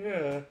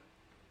 Yeah.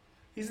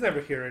 He's never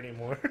here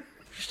anymore.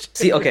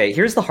 See, okay,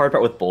 here's the hard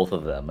part with both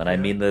of them, and I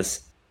mean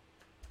this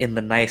in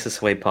the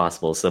nicest way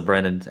possible. So,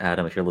 Brendan,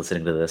 Adam, if you're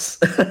listening to this,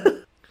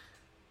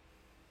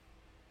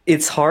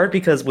 it's hard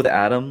because with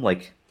Adam,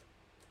 like,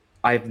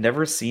 I've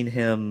never seen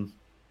him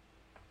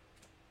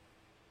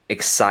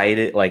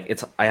excited. Like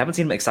I haven't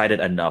seen him excited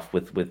enough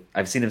with.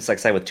 I've seen him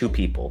excited with two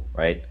people,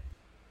 right?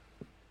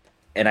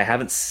 And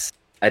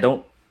I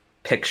don't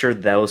picture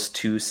those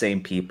two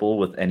same people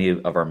with any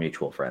of our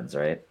mutual friends,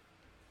 right?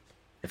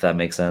 If that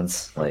makes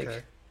sense, like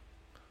Okay.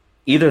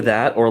 either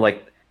that or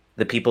like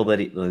the people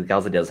the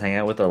gals that he does hang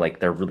out with are like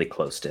they're really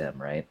close to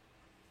him, right?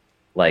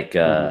 Like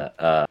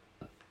I'm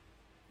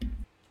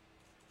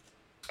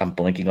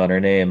blanking on her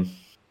name.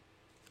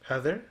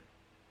 Heather?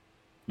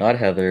 Not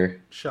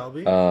Heather.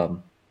 Shelby?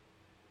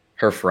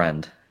 Her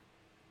friend.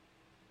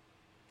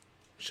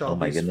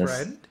 Shelby's goodness.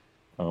 friend?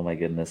 Oh my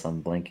goodness,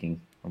 I'm blanking.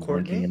 I'm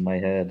Courtney? blanking in my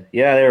head.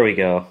 Yeah, there we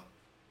go.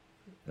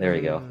 There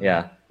we go.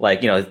 Yeah,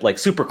 like like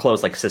super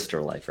close, like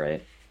sister life,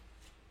 right?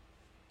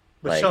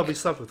 But Like- Shelby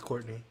slept with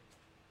Courtney.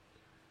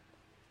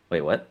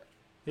 Wait, what?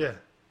 Yeah.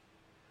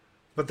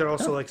 But they're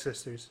also like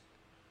sisters.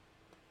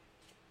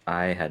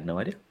 I had no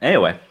idea.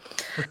 Anyway,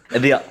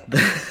 and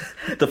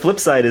the flip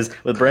side is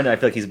with Brendan, I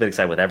feel like he's been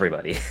excited with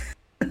everybody.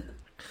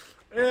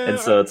 And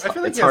so I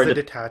feel like it's he has hard a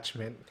to-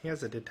 detachment. He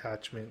has a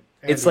detachment.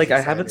 and It's he's like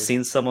I haven't excited.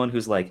 seen someone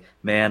who's like,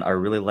 man, I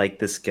really like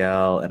this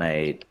gal, and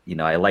I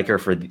like her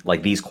for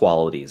like these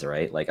qualities,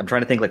 right? Like I'm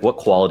trying to think like what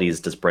qualities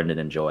does Brendan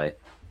enjoy,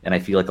 and I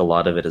feel like a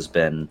lot of it has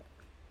been,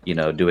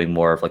 doing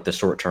more of like the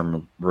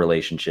short-term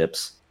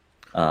relationships,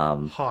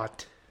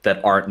 Hot.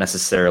 that aren't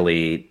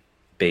necessarily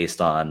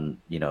based on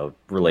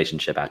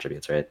relationship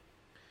attributes, right?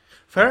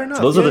 Fair enough.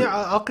 those Yeah, are the-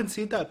 yeah, I'll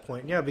concede that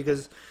point. Yeah,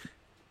 because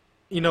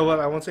you know what?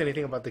 I won't say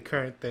anything about the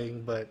current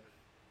thing, but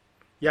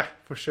yeah,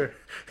 for sure.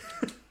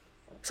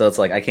 So it's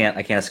like I can't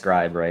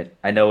ascribe, right?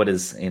 I know it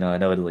is, I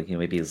know it like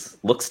maybe his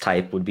looks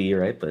type would be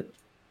right, but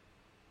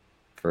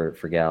for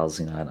gals,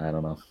 I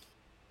don't know.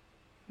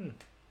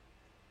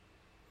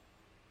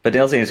 But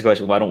Dale's answer the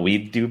question: why don't we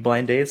do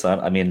blind dates?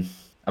 I mean,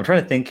 I'm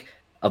trying to think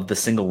of the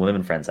single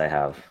women friends I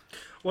have.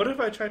 What if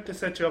I tried to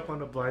set you up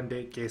on a blind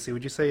date, Casey?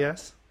 Would you say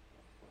yes?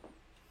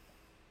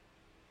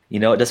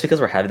 Just because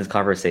we're having this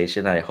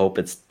conversation, I hope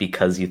it's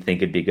because you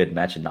think it'd be a good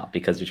match and not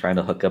because you're trying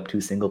to hook up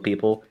two single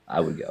people. I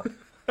would go.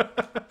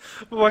 But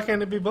why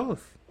can't it be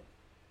both?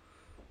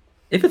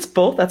 If it's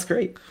both, that's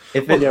great.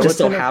 If it Yeah, just what's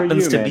so in it for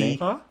happens you, to Manny? be,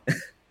 Huh?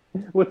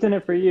 What's in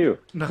it for you?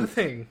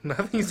 Nothing.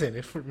 Nothing's in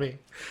it for me.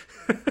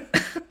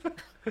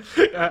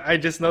 I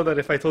just know that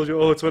if I told you,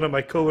 oh, it's one of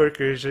my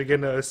coworkers, you're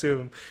gonna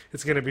assume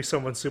it's gonna be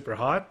someone super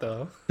hot,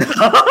 though.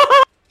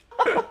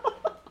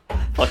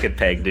 fucking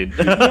peg, dude.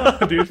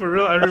 Dude, for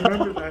real, I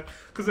remember that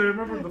because I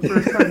remember the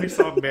first time you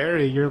saw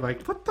Mary, you're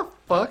like, "What the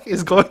fuck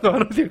is going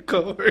on with your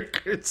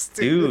coworkers,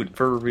 Dude,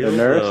 for real The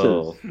nurses.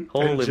 though. And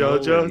Holy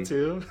JoJo moly.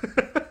 too.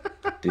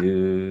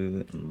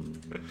 Dude.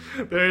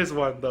 There is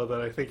one though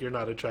that I think you're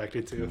not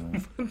attracted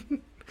to.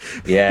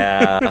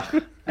 Yeah.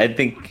 I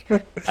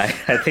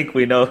think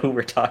we know who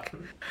we're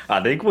talking.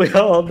 I think we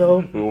all know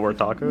who we're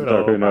talking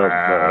Talking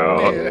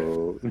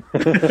about. about-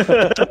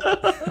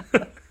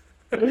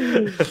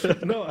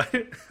 No,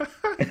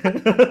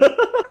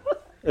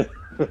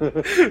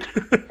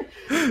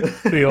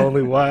 the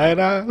only white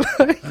I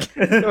like,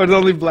 or the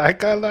only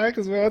black I like,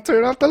 is when I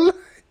turn off the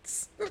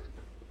lights.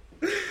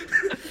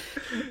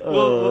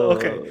 Well,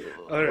 okay,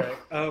 all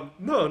right.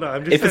 No,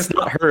 I'm just. If it's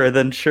not her,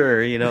 then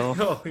sure,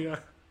 no, yeah.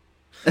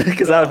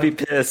 because I would be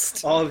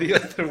pissed. All the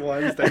other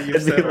ones that you I'd be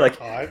said are like-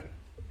 hot.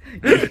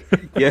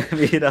 Yeah, I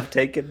mean, I'm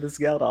taking this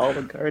gal to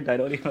Olive Garden. I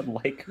don't even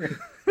like her.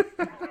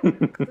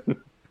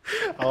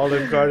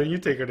 Olive Garden, you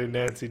take her to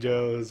Nancy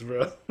Joe's,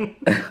 bro.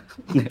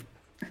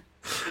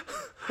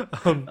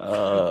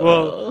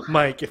 Well,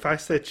 Mike, if I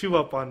set you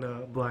up on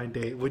a blind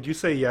date, would you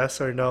say yes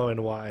or no,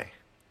 and why?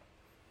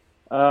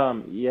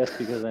 Yes,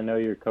 because I know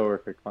your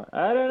coworker.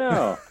 I don't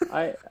know.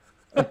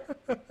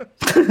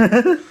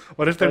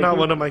 What if they're Like not you-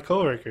 one of my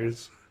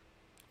coworkers?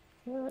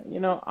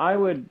 I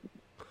would,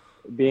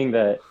 being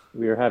that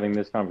we were having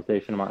this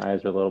conversation, my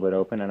eyes are a little bit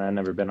open, and I've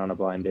never been on a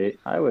blind date.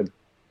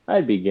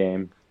 I'd be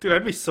game. Dude,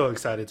 I'd be so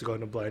excited to go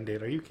on a blind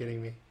date. Are you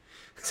kidding me?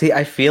 See,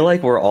 I feel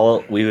like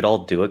we would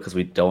all do it because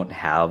we don't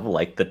have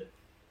like the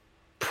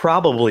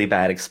probably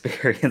bad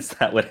experience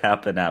that would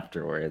happen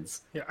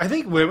afterwards. Yeah, I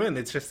think women,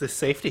 it's just a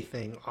safety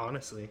thing,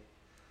 honestly.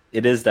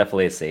 It is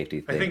definitely a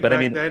safety I thing, think but back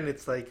I mean, then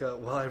it's like,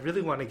 well, I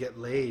really want to get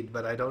laid,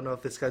 but I don't know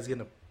if this guy's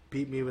gonna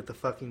beat me with the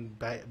fucking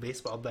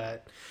baseball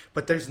bat.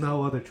 But there's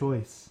no other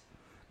choice.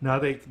 Now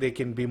they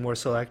can be more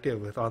selective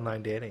with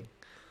online dating.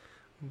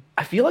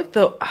 I feel like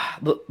the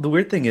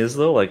weird thing is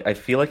though, like I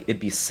feel like it'd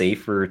be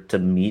safer to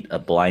meet a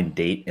blind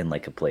date in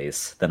like a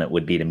place than it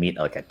would be to meet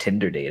like a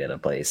Tinder date at a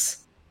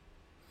place.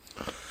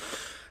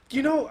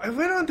 I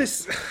went on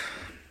this.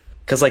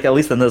 Because like at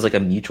least then there's like a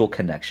mutual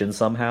connection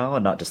somehow,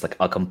 and not just like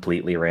a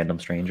completely random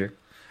stranger.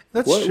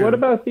 That's What true.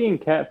 about being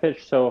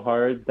catfished so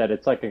hard that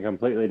it's like a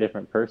completely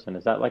different person?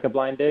 Is that like a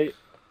blind date?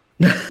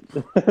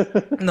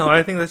 No,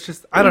 I think that's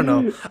just, I don't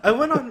know.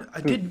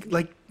 I did,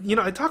 like,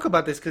 I talk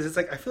about this because it's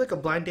like, I feel like a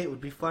blind date would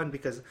be fun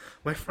because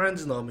my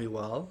friends know me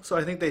well, so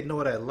I think they'd know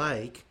what I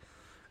like.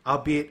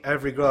 Albeit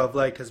every girl I've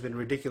liked has been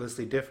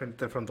ridiculously different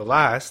than from the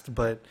last,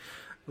 but,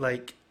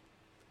 like,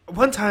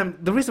 one time,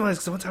 the reason why is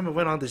because one time I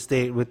went on this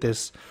date with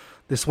this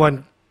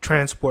one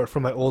transport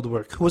from my old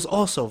work, who was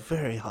also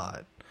very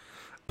hot.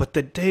 But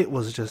the date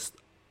was just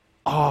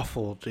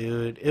awful,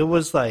 dude. It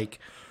was like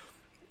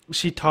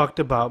she talked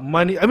about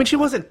money. I mean, she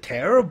wasn't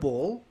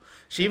terrible.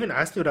 She even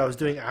asked me what I was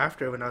doing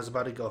after when I was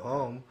about to go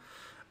home.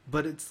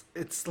 But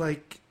it's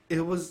like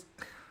it was.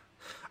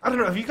 I don't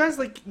know. Have you guys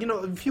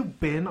have you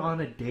been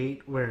on a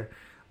date where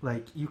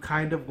like you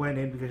kind of went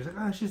in because you're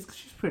like, oh, she's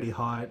pretty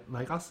hot.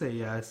 Like I'll say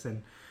yes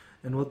and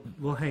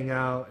we'll hang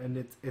out and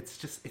it's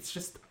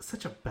just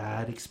such a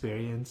bad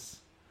experience.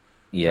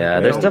 Yeah,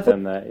 Like, there's I've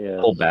definitely done that, yeah.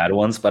 couple bad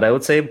ones, but I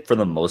would say for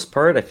the most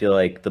part, I feel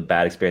like the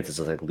bad experiences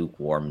is like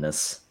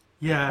lukewarmness.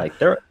 Yeah. Like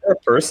they're a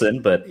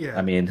person, but Yeah.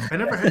 I mean, I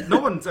never had no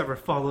one's ever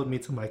followed me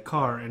to my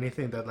car or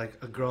anything that like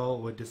a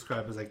girl would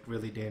describe as like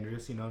really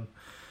dangerous, you know.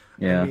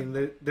 yeah. I mean,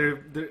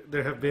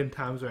 there have been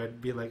times where I'd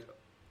be like,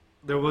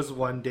 there was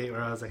one date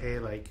where I was like, hey,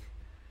 like,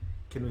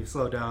 can we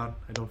slow down?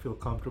 I don't feel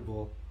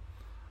comfortable.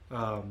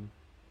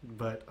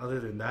 But other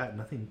than that,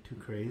 nothing too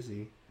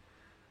crazy.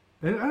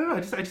 And I don't know.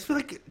 I just feel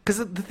like because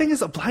the thing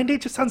is, a blind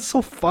date just sounds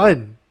so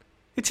fun.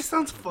 It just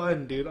sounds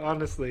fun, dude.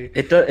 Honestly.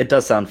 It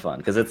does sound fun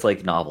because it's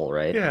like novel,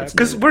 right? Yeah, It's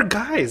because new. we're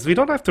guys. We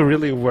don't have to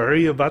really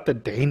worry about the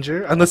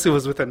danger unless it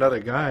was with another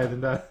guy.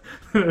 Then that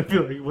I'd be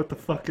like, what the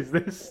fuck is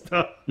this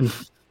stuff?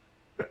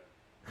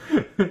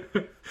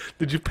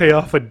 Did you pay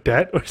off a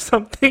debt or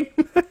something?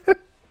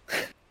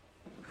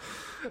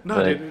 No,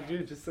 But-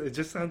 dude, it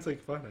just sounds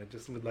like fun. I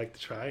just would like to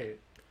try it.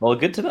 Well,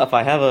 good to know. If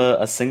I have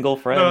a single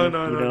friend,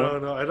 No.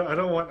 I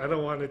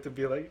don't want it to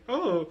be like,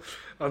 oh,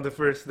 on the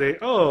first date.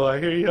 Oh,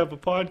 I hear you have a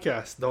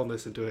podcast. Don't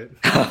listen to it.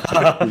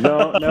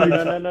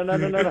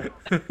 No.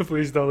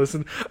 Please don't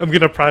listen. I'm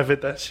gonna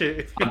private that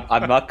shit.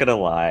 I'm not gonna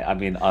lie. I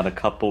mean, on a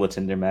couple of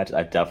Tinder matches,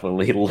 I've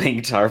definitely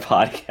linked our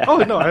podcast. Oh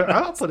no,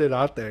 I'll put it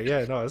out there.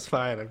 Yeah, no, it's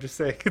fine. I'm just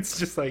saying, it's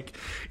just like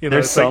There's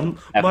it's some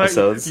like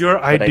episodes your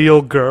that I-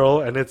 ideal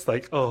girl, and it's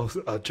like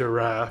a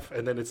giraffe,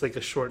 and then it's like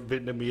a short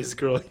Vietnamese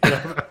girl.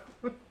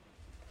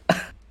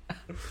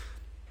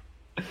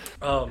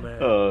 Oh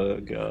man. Oh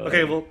god.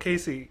 Okay, well,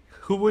 Casey,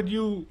 who would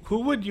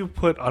you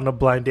put on a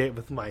blind date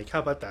with Mike? How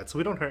about that? So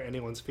we don't hurt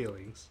anyone's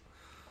feelings.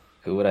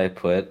 Who would I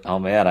put? Oh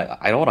man,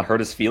 I don't want to hurt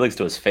his feelings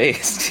to his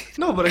face.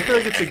 No, but I feel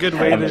like it's a good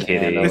way I'm to.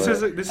 kidding. This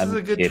is a I'm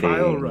good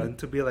trial kidding. run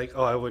to be like,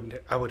 oh,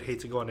 I would hate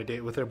to go on a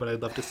date with her, but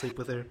I'd love to sleep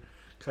with her.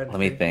 Kind of Let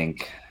me thing.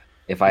 think.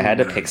 If I had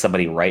to pick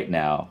somebody right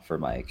now for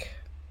Mike,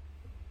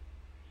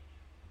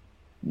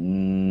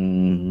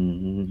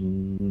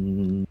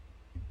 mm,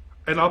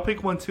 And I'll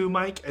pick one too,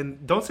 Mike.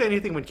 And don't say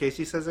anything when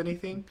Casey says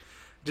anything.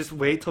 Just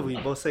wait till we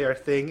both say our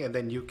thing, and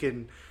then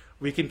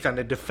we can kind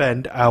of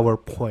defend our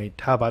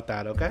point. How about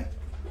that? Okay.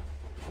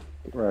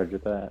 Roger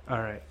that. All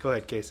right. Go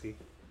ahead, Casey.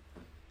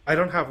 I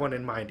don't have one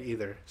in mind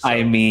either. So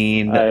I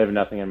mean, I have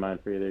nothing in mind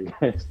for either of you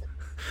guys.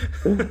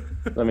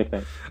 Let me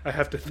think. I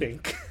have to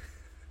think.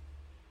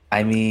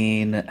 I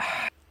mean,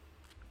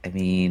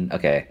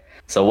 okay.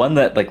 So one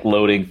that like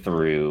loading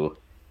through,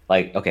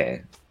 like,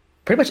 okay,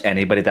 pretty much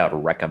anybody that I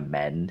would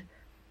recommend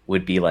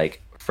would be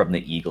like from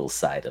the Eagles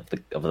side of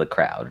the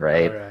crowd,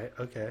 right? All right.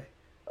 Okay.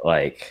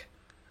 Like,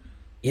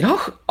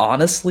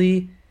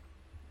 honestly,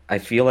 I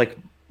feel like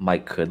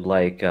Mike could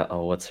like,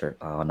 what's her?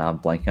 Oh, now I'm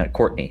blanking on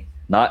Courtney.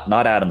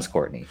 Not Adams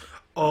Courtney.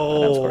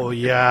 Oh Courtney.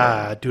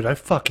 yeah, dude. I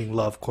fucking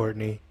love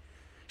Courtney.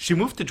 She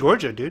moved to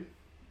Georgia, dude.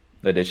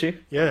 Oh, did she?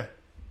 Yeah.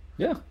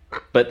 Yeah.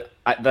 But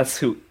that's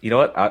who. You know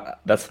what?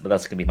 That's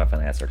gonna be my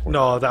final answer. Courtney.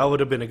 No, that would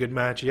have been a good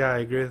match. Yeah, I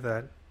agree with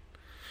that.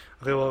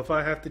 Okay, well, if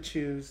I have to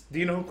choose, do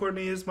you know who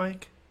Courtney is,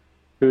 Mike?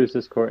 Who is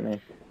this Courtney?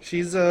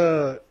 She's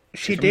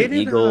she from the dated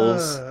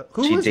Eagles.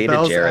 who She was dated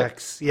Bell's Jarrett.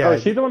 ex? Yeah, Oh,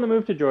 is she the one that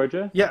moved to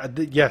Georgia? yeah,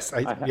 yes,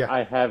 yeah.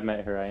 I have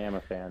met her. I am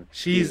a fan.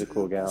 She's a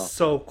cool gal.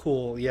 so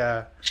cool.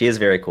 Yeah, She is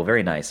very cool,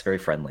 very nice, very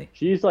friendly.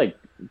 She's like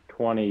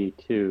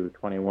 22,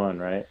 21,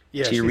 right?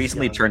 yeah. She she's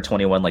recently young. turned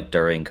 21, like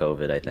during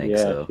COVID, I think. Yeah,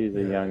 So she's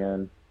a Yeah.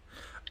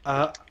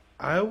 youngin'.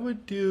 I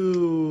would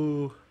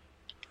do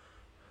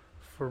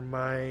for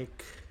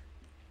Mike.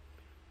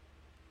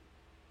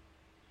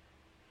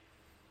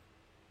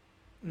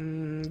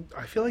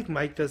 I feel like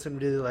Mike doesn't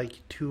really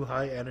like too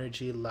high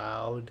energy,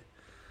 loud.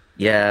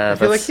 yeah, I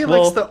feel like that's- he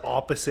well, likes the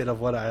opposite of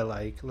what I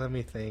like. Let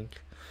me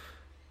think.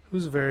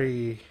 Who's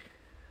very.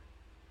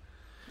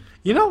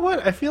 You know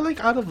what? I feel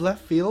like out of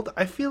left field,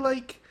 I feel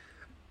like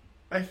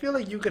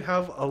you could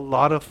have a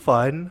lot of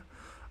fun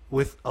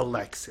with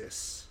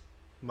Alexis,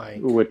 Mike.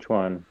 Which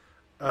one?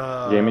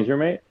 Uh, Jamie's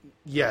roommate?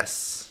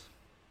 Yes.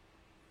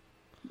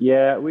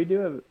 Yeah, we do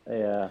have.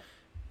 Yeah,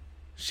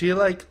 She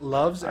like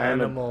loves I am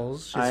a-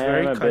 animals. She's I am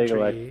very a big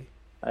country.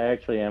 I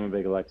actually am a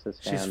big Alexis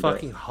fan. She's but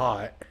fucking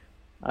hot.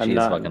 I'm she's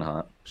not, fucking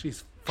hot. She's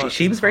She fucking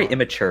seems very hot.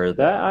 immature.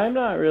 That I'm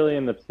not really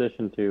in the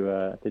position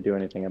to do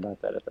anything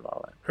about that at the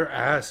moment. Her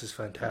ass is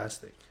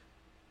fantastic,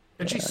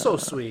 and she's so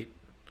sweet.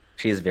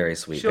 She is very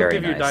sweet, She'll very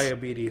give you nice.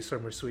 diabetes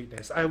from her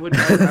sweetness. I would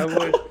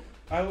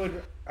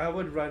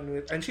run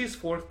with, and she's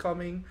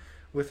forthcoming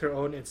with her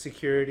own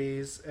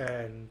insecurities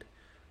and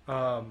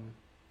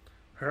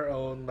her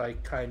own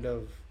like kind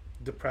of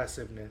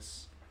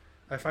depressiveness.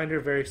 I find her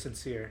very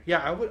sincere.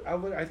 Yeah,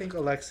 I think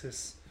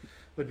Alexis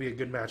would be a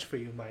good match for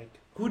you, Mike.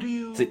 Who do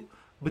you See-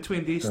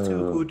 between these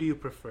two? Who do you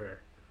prefer?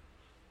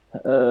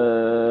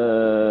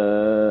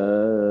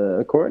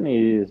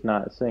 Courtney is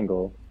not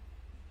single.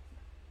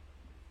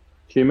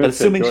 She But moved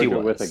to assuming she Georgia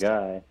was. with a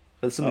guy.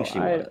 But assuming Oh, she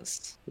I-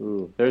 was.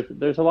 Ooh,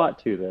 there's a lot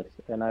to this,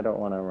 and I don't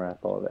want to wrap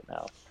all of it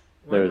now.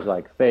 Why There's not?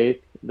 like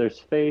faith. There's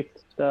faith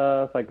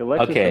stuff. Like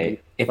Alexis would Okay,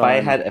 be if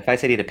I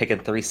said you had to pick in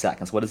 3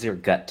 seconds, what does your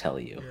gut tell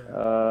you?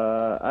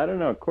 Yeah. I don't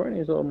know.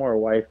 Courtney's a little more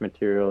wife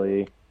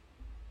materially.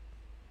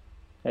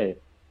 Hey,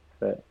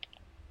 but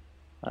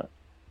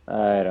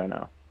I don't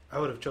know. I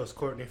would have chose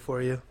Courtney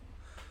for you.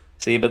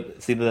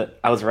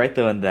 I was right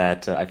though in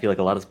that I feel like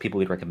a lot of people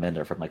we'd recommend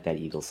are from like that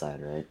Eagle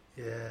side, right?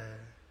 Yeah.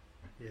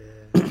 Yeah.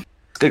 It's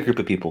a good group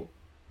of people.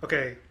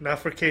 Okay, now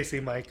for Casey,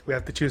 Mike. We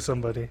have to choose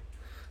somebody.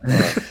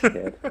 Oh,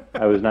 shit.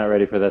 I was not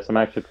ready for this. I'm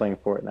actually playing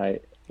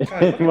Fortnite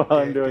God, while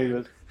I'm dude. doing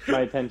this. My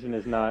attention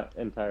is not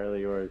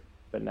entirely yours,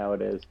 but now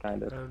it is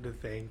kind I of. have to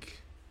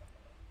think.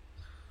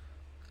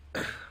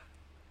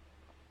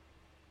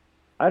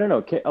 I don't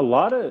know. A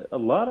lot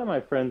of my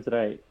friends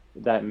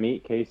that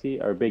meet Casey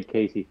are big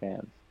Casey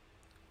fans.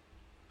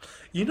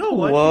 You know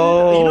what?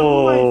 Whoa. Dude? You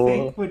know who I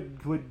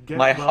think would get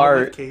My well heart.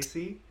 with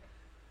Casey?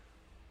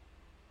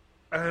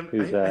 And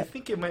Who's I that?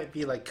 think it might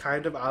be like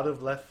kind of out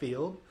of left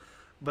field,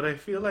 but I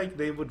feel like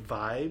they would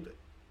vibe.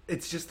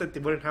 It's just that they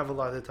wouldn't have a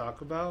lot to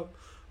talk about,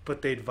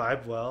 but they'd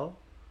vibe well.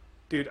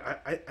 Dude,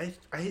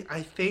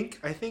 I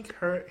think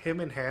him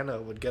and Hannah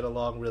would get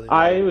along really well.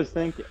 I was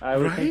thinking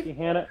Right?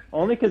 Hannah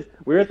only because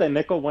we were at the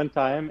Nickel one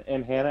time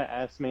and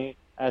Hannah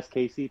asked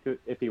Casey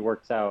if he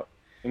works out,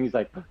 and he's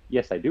like,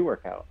 "Yes, I do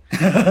work out."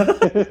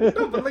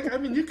 No, but like I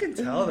mean, you can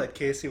tell that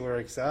Casey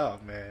works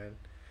out, man.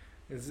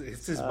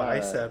 It's his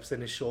biceps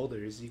and his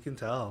shoulders. You can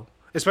tell,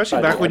 especially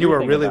I back know when you were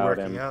everything really about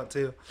working him. out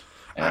too.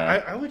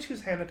 Yeah. I would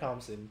choose Hannah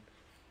Thompson.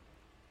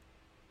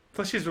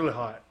 Plus, she's really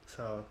hot.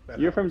 So that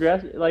You're from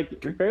helps.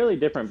 fairly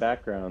different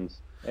backgrounds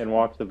and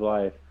walks of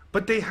life.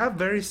 But they have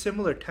very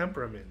similar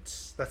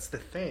temperaments. That's the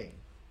thing.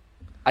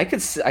 I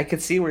could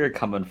see where you're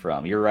coming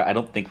from. You're right. I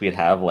don't think we'd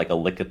have like a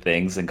lick of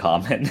things in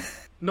common.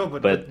 No,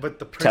 but But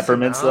the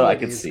temperaments though, I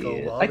could personalities see go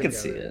it. well I could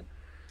see together. it.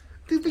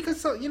 Dude,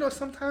 because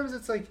sometimes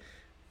it's like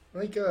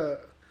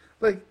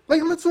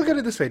let's look at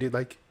it this way, dude.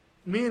 Like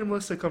me and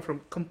Melissa come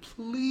from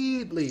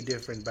completely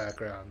different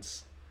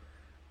backgrounds,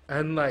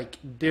 and like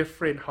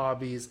different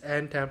hobbies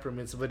and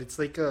temperaments. But it's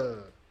like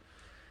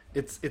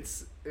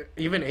it's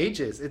even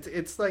ages.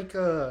 It's like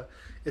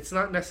it's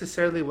not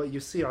necessarily what you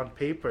see on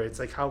paper. It's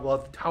like how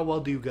well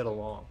do you get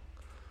along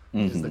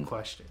is the Mhm.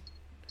 question.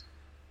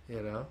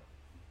 You know.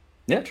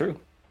 Yeah, true.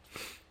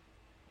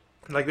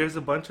 Like there's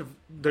a bunch of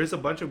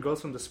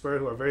girls from the Spur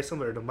who are very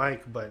similar to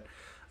Mike, but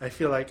I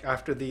feel like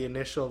after the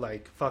initial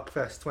like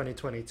Fuckfest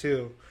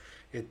 2022,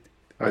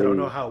 I don't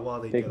know how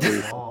well they Big get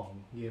beef.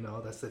 along. You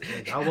know, that's the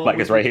thing. How well Mike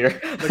would is right you-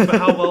 here. Like, but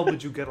how well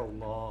would you get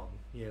along?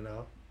 You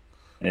know,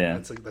 Yeah.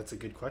 that's a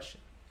good question.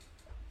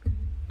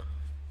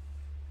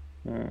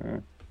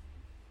 Mm.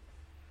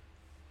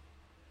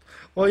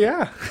 Well,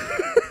 yeah.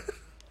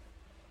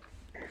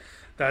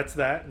 That's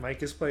that.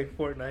 Mike is playing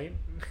Fortnite.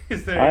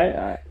 Is there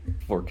I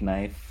Fork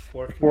knife.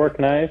 fork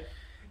knife.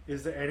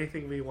 Is there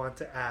anything we want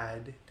to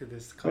add to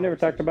this? We never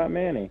talked conversation? about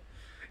Manny.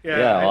 Yeah,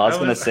 Yeah, well, I was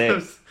gonna say, I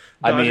was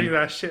I dodging mean-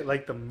 that shit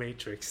like the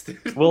Matrix,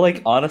 dude. Well,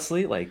 like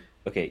honestly, like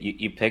okay,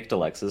 you picked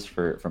Alexis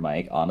for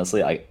Mike.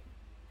 Honestly,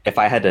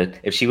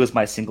 if she was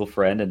my single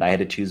friend and I had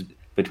to choose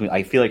between,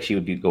 I feel like she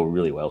would go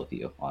really well with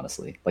you.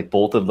 Honestly, like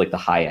both of like the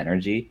high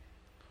energy.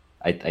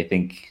 I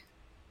think.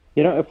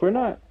 You know,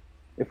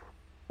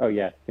 oh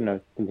yeah,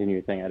 continue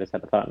your thing. I just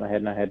had a thought in my head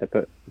and I had to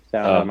put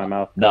sound out of my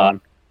mouth. No, Go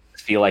on. I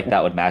feel like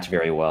that would match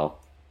very well.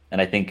 And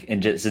I think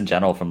in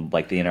general, from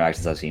like the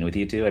interactions I've seen with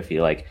you two, I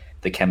feel like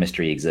the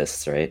chemistry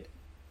exists, right?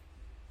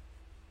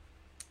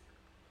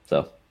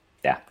 So,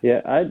 yeah.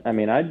 Yeah, I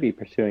mean, I'd be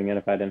pursuing it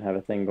if I didn't have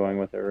a thing going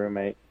with a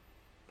roommate.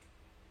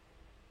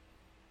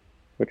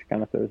 Which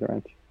kind of throws a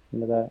wrench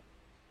into that.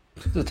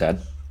 Just a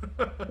tad.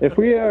 If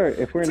we're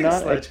It's like a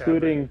not sledgehammer.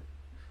 excluding,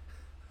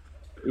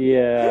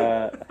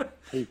 yeah,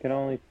 you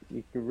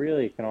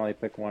really can only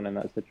pick one in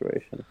that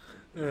situation.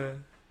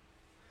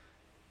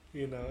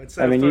 You know,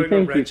 instead I mean, of you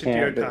throwing a think you wrench into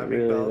your can't, but timing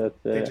really, belt, that's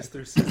they it. just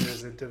threw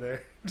scissors into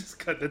there. Just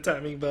cut the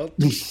timing belt.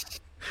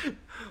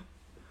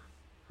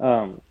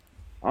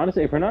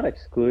 Honestly, if we're not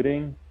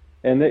excluding,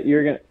 and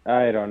that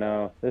I don't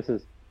know. This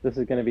is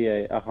gonna be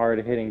a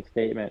hard hitting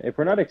statement. If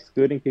we're not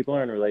excluding people who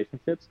are in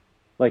relationships,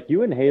 like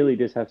you and Haley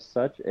just have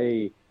such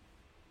a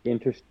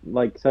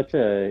such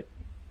a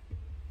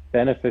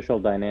beneficial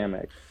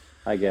dynamic.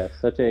 I guess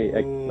such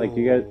like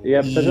you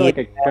have such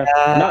a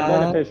not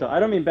beneficial. I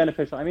don't mean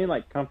beneficial. I mean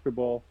like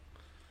comfortable,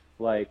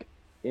 like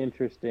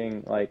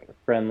interesting, like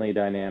friendly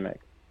dynamic.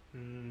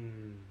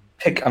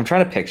 I'm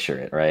trying to picture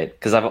it, right?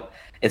 Because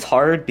it's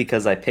hard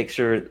because I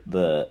picture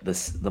the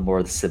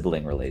more the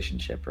sibling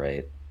relationship,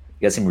 right?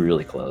 You guys seem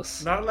really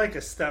close. Not like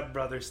a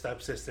stepbrother,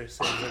 stepsister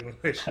sibling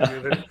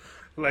relationship,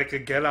 like a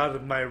get out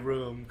of my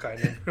room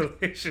kind of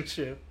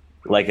relationship.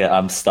 Like a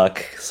I'm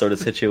stuck sort of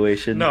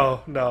situation.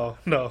 No.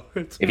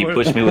 It's If you more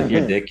push me with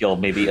your dick, you'll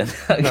maybe No.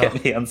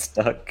 get me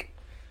unstuck.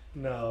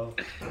 no.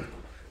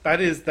 That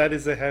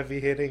is a heavy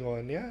hitting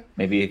one. Yeah.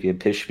 Maybe if you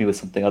push me with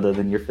something other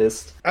than your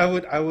fist. I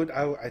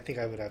think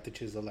I would have to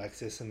choose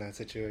Alexis in that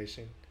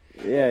situation.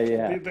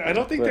 Yeah. I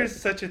don't think But- there's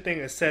such a thing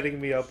as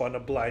setting me up on a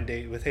blind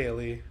date with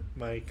Haley,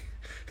 Mike.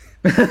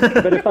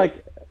 But if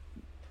like,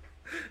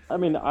 I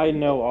mean, I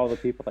know all the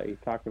people that you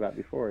talked about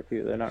before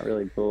too. They're not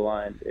really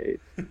blind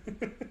dates.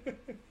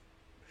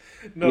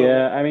 No.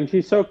 Yeah, I mean,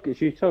 she's so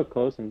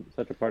close and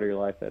such a part of your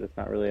life that it's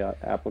not really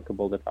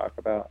applicable to talk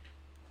about.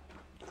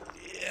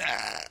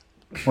 Yeah.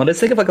 When I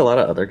think of like a lot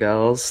of other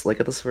gals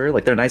like at the sphere,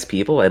 like they're nice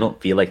people. I don't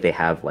feel like they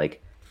have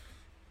like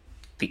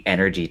the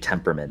energy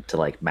temperament to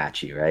like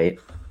match you, right?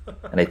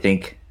 And I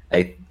think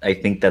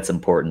that's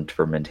important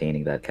for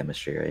maintaining that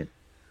chemistry, right?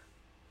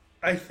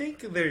 I think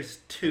there's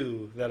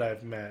two that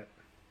I've met.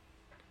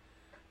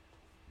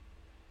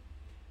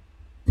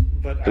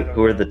 But I don't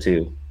Who are know. the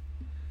two?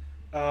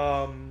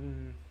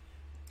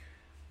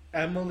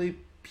 Emily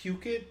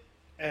Puckett,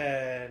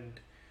 and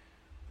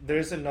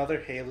there's another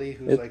Haley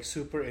who's It- like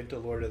super into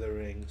Lord of the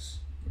Rings.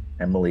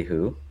 Emily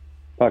who?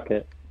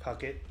 Puckett.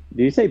 Puckett.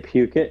 Do you say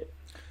Puckett?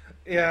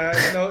 Yeah,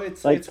 no,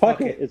 it's Like it's Puckett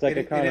Puckett. is like It-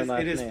 a common it is,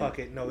 last it is name.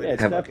 Puckett. No, Yeah, it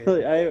it's is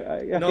definitely.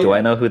 Puckett. No, Do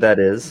I know who that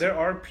is? There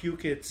are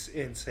Pucketts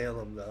in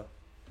Salem though.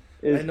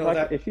 I Is know Puckett,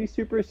 that- is she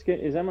super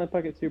skinny? Is Emily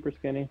Puckett super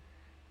skinny?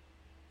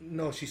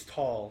 No, she's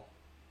tall.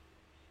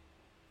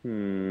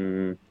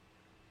 Hmm.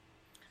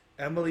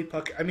 Emily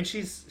Puckett. I mean,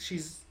 she's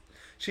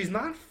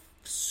not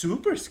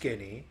super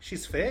skinny.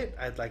 She's fit.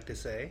 I'd like to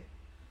say.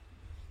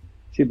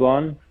 She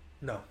blonde?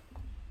 No.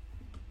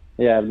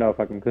 Yeah, I have no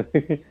fucking clue.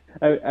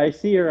 I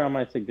see her on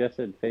my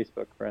suggested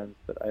Facebook friends,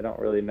 but I don't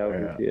really know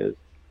who Yeah. she is.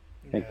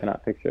 I Yeah,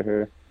 cannot picture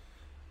her.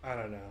 I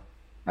don't know.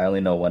 I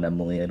only know one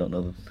Emily. I don't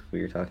know who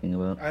you're talking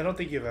about. I don't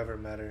think you've ever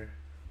met her.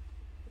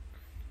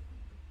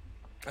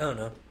 I don't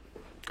know.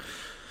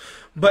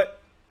 But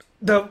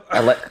the I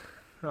like.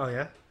 oh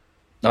yeah,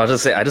 No, I was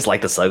just say I just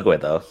like the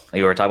segue though.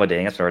 You were talking about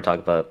dating apps, and we're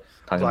talking about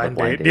blind blind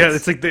date. dates. Yeah,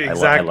 it's like the I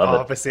exact love it.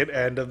 opposite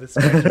end of the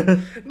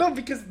spectrum. No,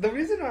 because the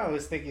reason why I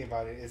was thinking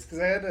about it is because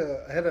I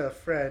had a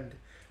friend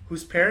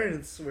whose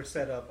parents were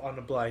set up on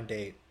a blind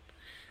date.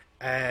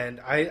 And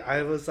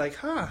I was like,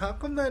 how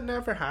come that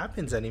never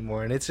happens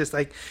anymore? And it's just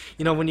like,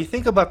 when you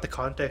think about the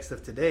context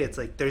of today, it's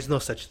like there's no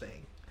such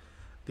thing.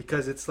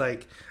 Because it's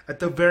like, at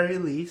the very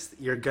least,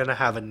 you're going to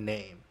have a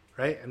name,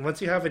 right? And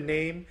once you have a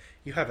name,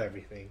 you have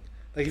everything.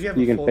 Like if you have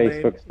You a can full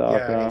Facebook name, stalk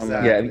yeah, them.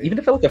 exactly. Yeah, even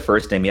if it's like the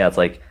first name, yeah, it's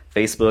like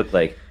Facebook,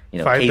 like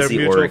Find their Casey,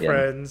 mutual Oregon.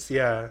 friends,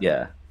 yeah.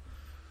 Yeah,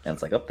 and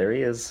it's like, oh, there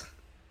he is.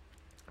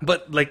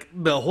 But like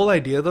the whole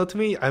idea though to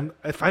me,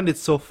 I find it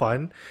so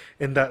fun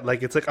in that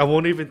like it's like I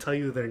won't even tell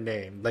you their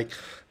name. Like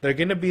they're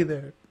gonna be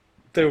there,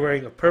 they're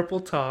wearing a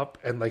purple top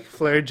and like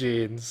flare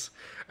jeans,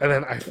 and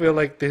then I feel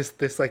like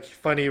this like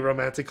funny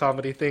romantic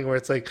comedy thing where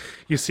it's like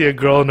you see a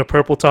girl in a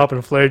purple top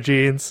and flare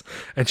jeans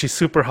and she's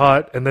super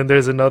hot, and then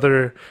there's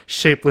another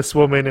shapeless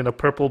woman in a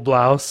purple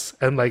blouse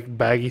and like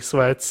baggy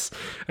sweats,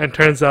 and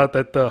turns out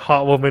that the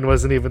hot woman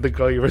wasn't even the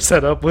girl you were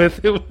set up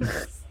with. It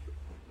was.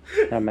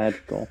 How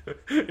magical.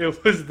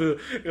 It was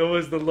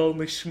the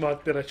lonely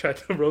schmuck that I tried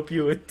to rope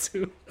you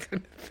into,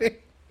 kind of thing.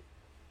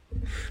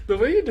 The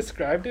way you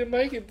described it,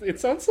 Mike,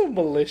 it sounds so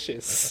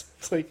malicious.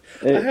 It's like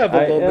I have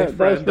a lonely that was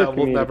friend for that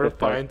will comedic never effect.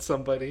 find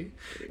somebody.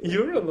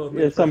 You're a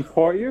lonely You're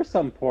friend.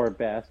 some poor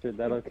bastard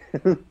that'll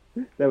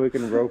that we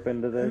can rope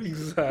into this.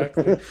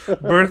 Exactly.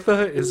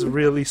 Bertha is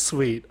really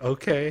sweet,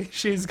 okay?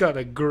 She's got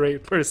a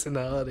great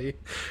personality.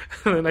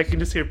 And then I can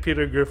just hear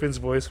Peter Griffin's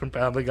voice from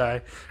Family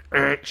Guy.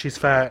 She's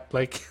fat.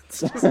 Like,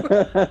 it's just...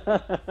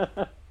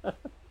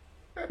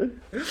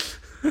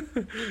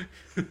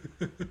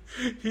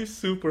 He's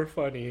super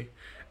funny.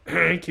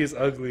 He's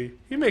ugly.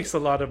 He makes a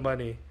lot of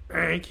money.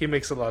 He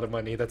makes a lot of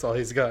money. That's all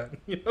he's got.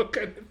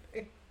 Kind of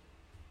thing.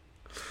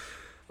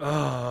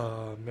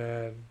 Oh,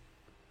 man.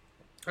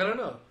 I don't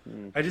know.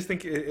 I just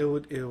think it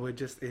would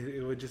just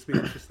be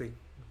interesting.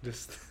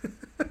 Just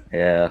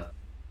Yeah.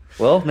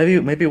 Well,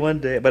 maybe one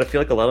day, but I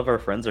feel like a lot of our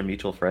friends are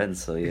mutual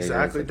friends, so yeah.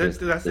 exactly. it's like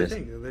That's the there's-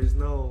 thing. There's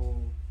no.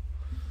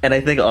 And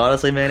I think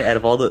honestly, man, out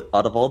of all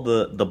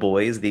the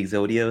boys, the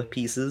Exodia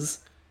pieces,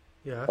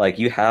 Yeah. like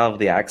you have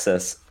the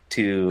access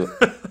to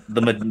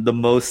the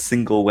most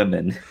single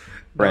women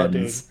No, dude.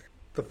 friends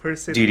The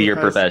person due to who your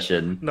has-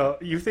 profession. No,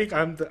 you think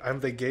I'm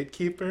the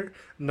gatekeeper?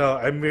 No,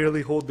 I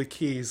merely hold the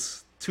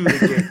keys to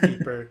the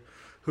gatekeeper,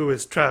 who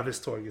is Travis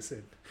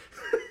Torgerson.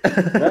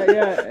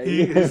 Yeah.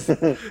 He is.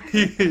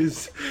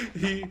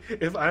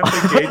 If I'm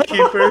the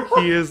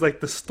gatekeeper, he is like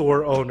the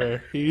store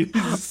owner.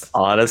 He's.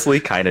 Honestly,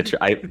 kind of.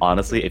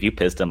 Honestly, if you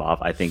pissed him off,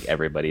 I think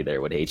everybody there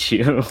would hate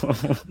you.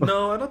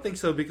 No, I don't think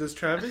so because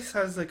Travis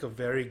has like a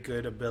very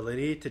good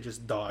ability to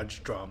just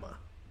dodge drama.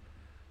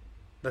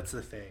 That's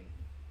the thing.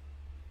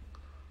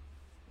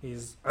 I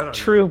don't know.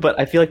 True, but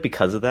I feel like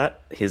because of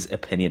that, his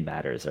opinion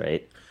matters,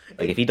 right?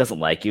 Like if he doesn't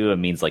like you, it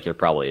means like you're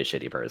probably a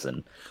shitty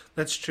person.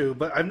 That's true,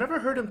 but I've never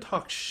heard him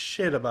talk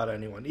shit about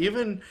anyone.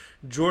 Even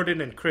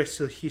Jordan and Chris,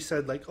 he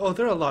said like, "Oh,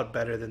 they're a lot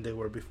better than they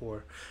were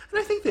before," and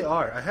I think they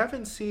are. I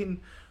haven't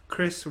seen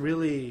Chris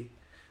really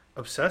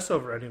obsess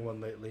over anyone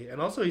lately.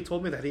 And also, he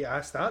told me that he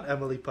asked out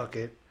Emily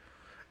Puckett,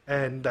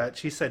 and that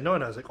she said no.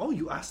 And I was like, "Oh,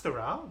 you asked her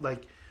out?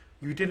 Like,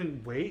 you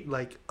didn't wait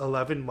like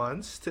 11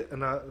 months to?"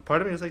 And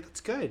part of me was like,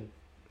 "That's good."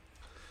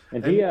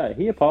 And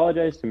he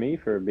apologized to me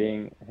for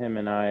being him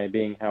and I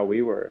being how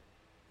we were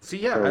See,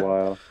 yeah, for a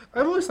while.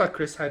 I've always thought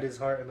Chris had his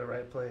heart in the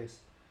right place.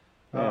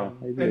 Yeah,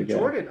 he's a And good guy.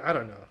 Jordan, I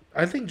don't know.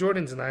 I think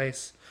Jordan's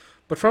nice,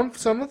 but from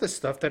some of the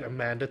stuff that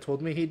Amanda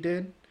told me he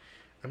did,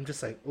 I'm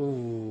just like,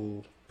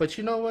 ooh. But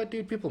you know what,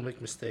 dude? People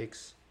make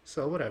mistakes,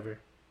 so whatever.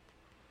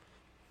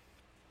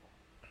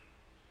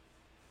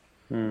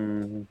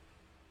 Hmm.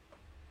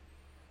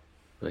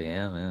 But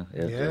yeah, man,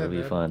 Yeah, it'll be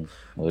man. fun.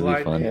 It'll be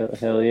Blind fun.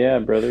 Hell yeah,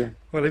 brother.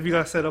 What if you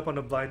got set up on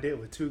a blind date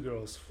with two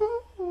girls?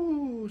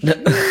 Ooh,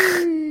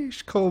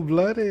 sheesh,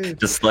 cold-blooded.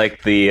 Just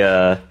like the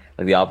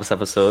Office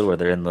episode where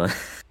they're in the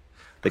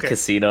Okay.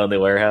 casino in the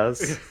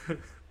warehouse.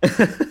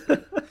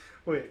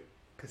 Wait,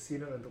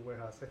 casino in the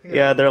warehouse. I think.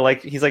 Yeah, they're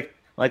like he's like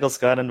Michael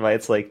Scott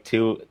invites like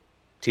two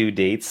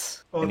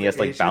dates, Oh, and he the has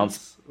to like bounce.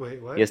 Asians?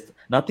 Wait, what? He has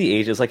not the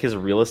agent, it's like his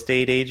real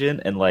estate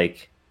agent and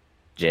like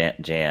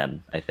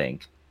Jan, I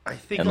think. I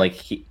think. And like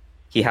he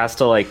has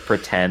to like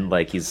pretend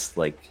like he's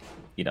like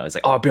he's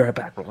like, oh, I'll be right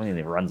back, and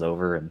he runs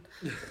over and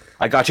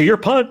I got you your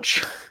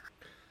punch.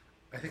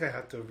 I think I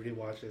have to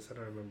rewatch this. I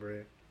don't remember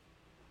it.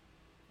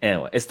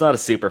 Anyway, it's not a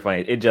super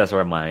funny. It just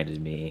reminded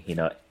me,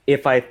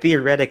 if I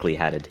theoretically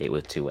had a date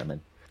with two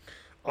women.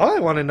 All I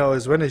want to know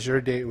is, when is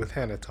your date with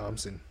Hannah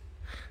Thompson?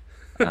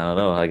 I don't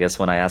know. I guess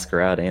when I ask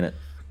her out, ain't it?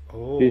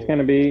 Oh, She's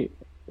gonna be.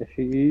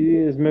 She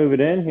is moving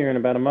in here in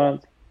about a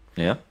month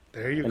Yeah.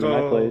 there you into my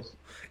go. place.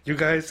 You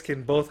guys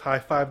can both high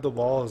five the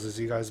walls as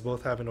you guys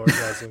both have an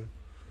orgasm.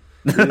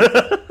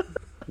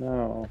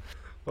 No.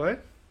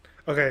 What?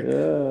 Okay.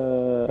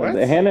 What?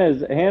 Hannah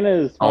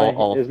is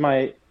I'll-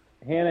 my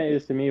Hannah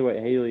is to me what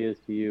Haley is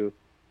to you.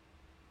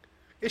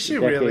 Is she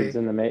really? Decades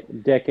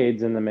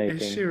in the making.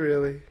 Is she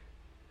really?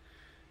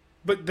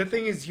 But the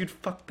thing is, you'd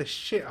fuck the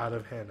shit out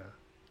of Hannah.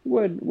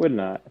 Would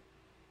not.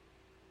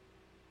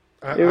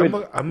 I'm It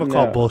gonna would-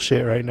 call no.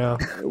 bullshit right now.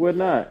 Would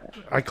not.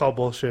 I call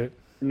bullshit.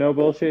 No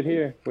bullshit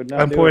here. Would not.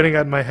 I'm do pointing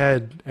at my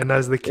head, and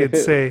as the kids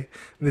it- say,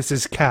 "This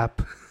is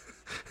cap.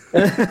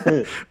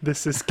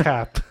 This is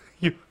cap."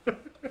 You.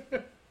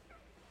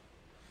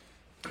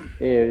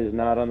 It is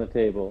not on the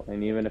table,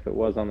 and even if it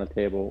was on the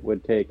table,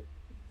 would take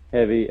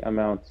heavy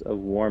amounts of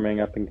warming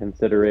up and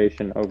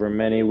consideration over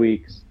many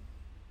weeks.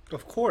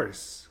 Of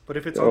course, but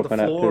if it's To on the open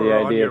up to floor the or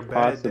on idea your of bed,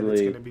 then it's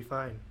possibly- gonna be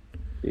fine.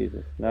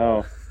 Jesus,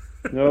 no,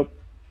 nope.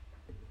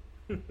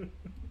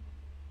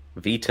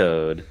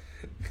 Vetoed.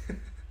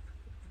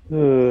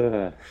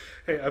 Ugh.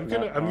 Hey, I'm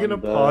Not gonna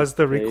on pause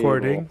the the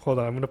recording. table. Hold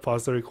on, I'm gonna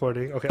pause the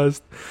recording. Okay.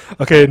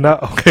 Okay, now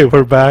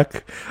we're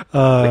back. We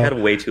had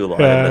way too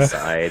long on yeah. the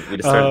side. We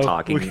just started we-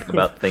 talking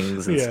about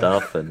things and yeah.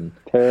 stuff, and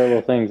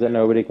Terrible things that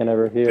nobody can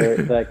ever hear,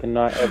 that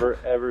cannot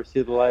ever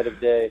see the light of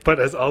day. But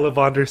as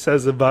Ollivander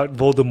says about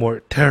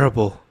Voldemort,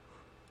 terrible,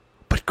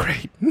 but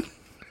great.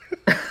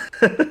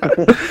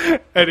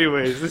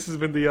 Anyways, this has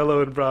been the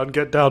Yellow and Brown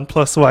Get Down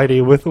plus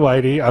Whitey with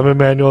Whitey. I'm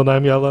Emmanuel and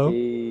I'm yellow,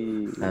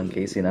 I'm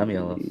Casey and I'm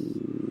yellow.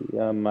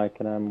 I'm Mike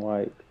and I'm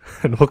white.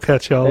 and we'll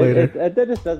catch y'all later. That just doesn't.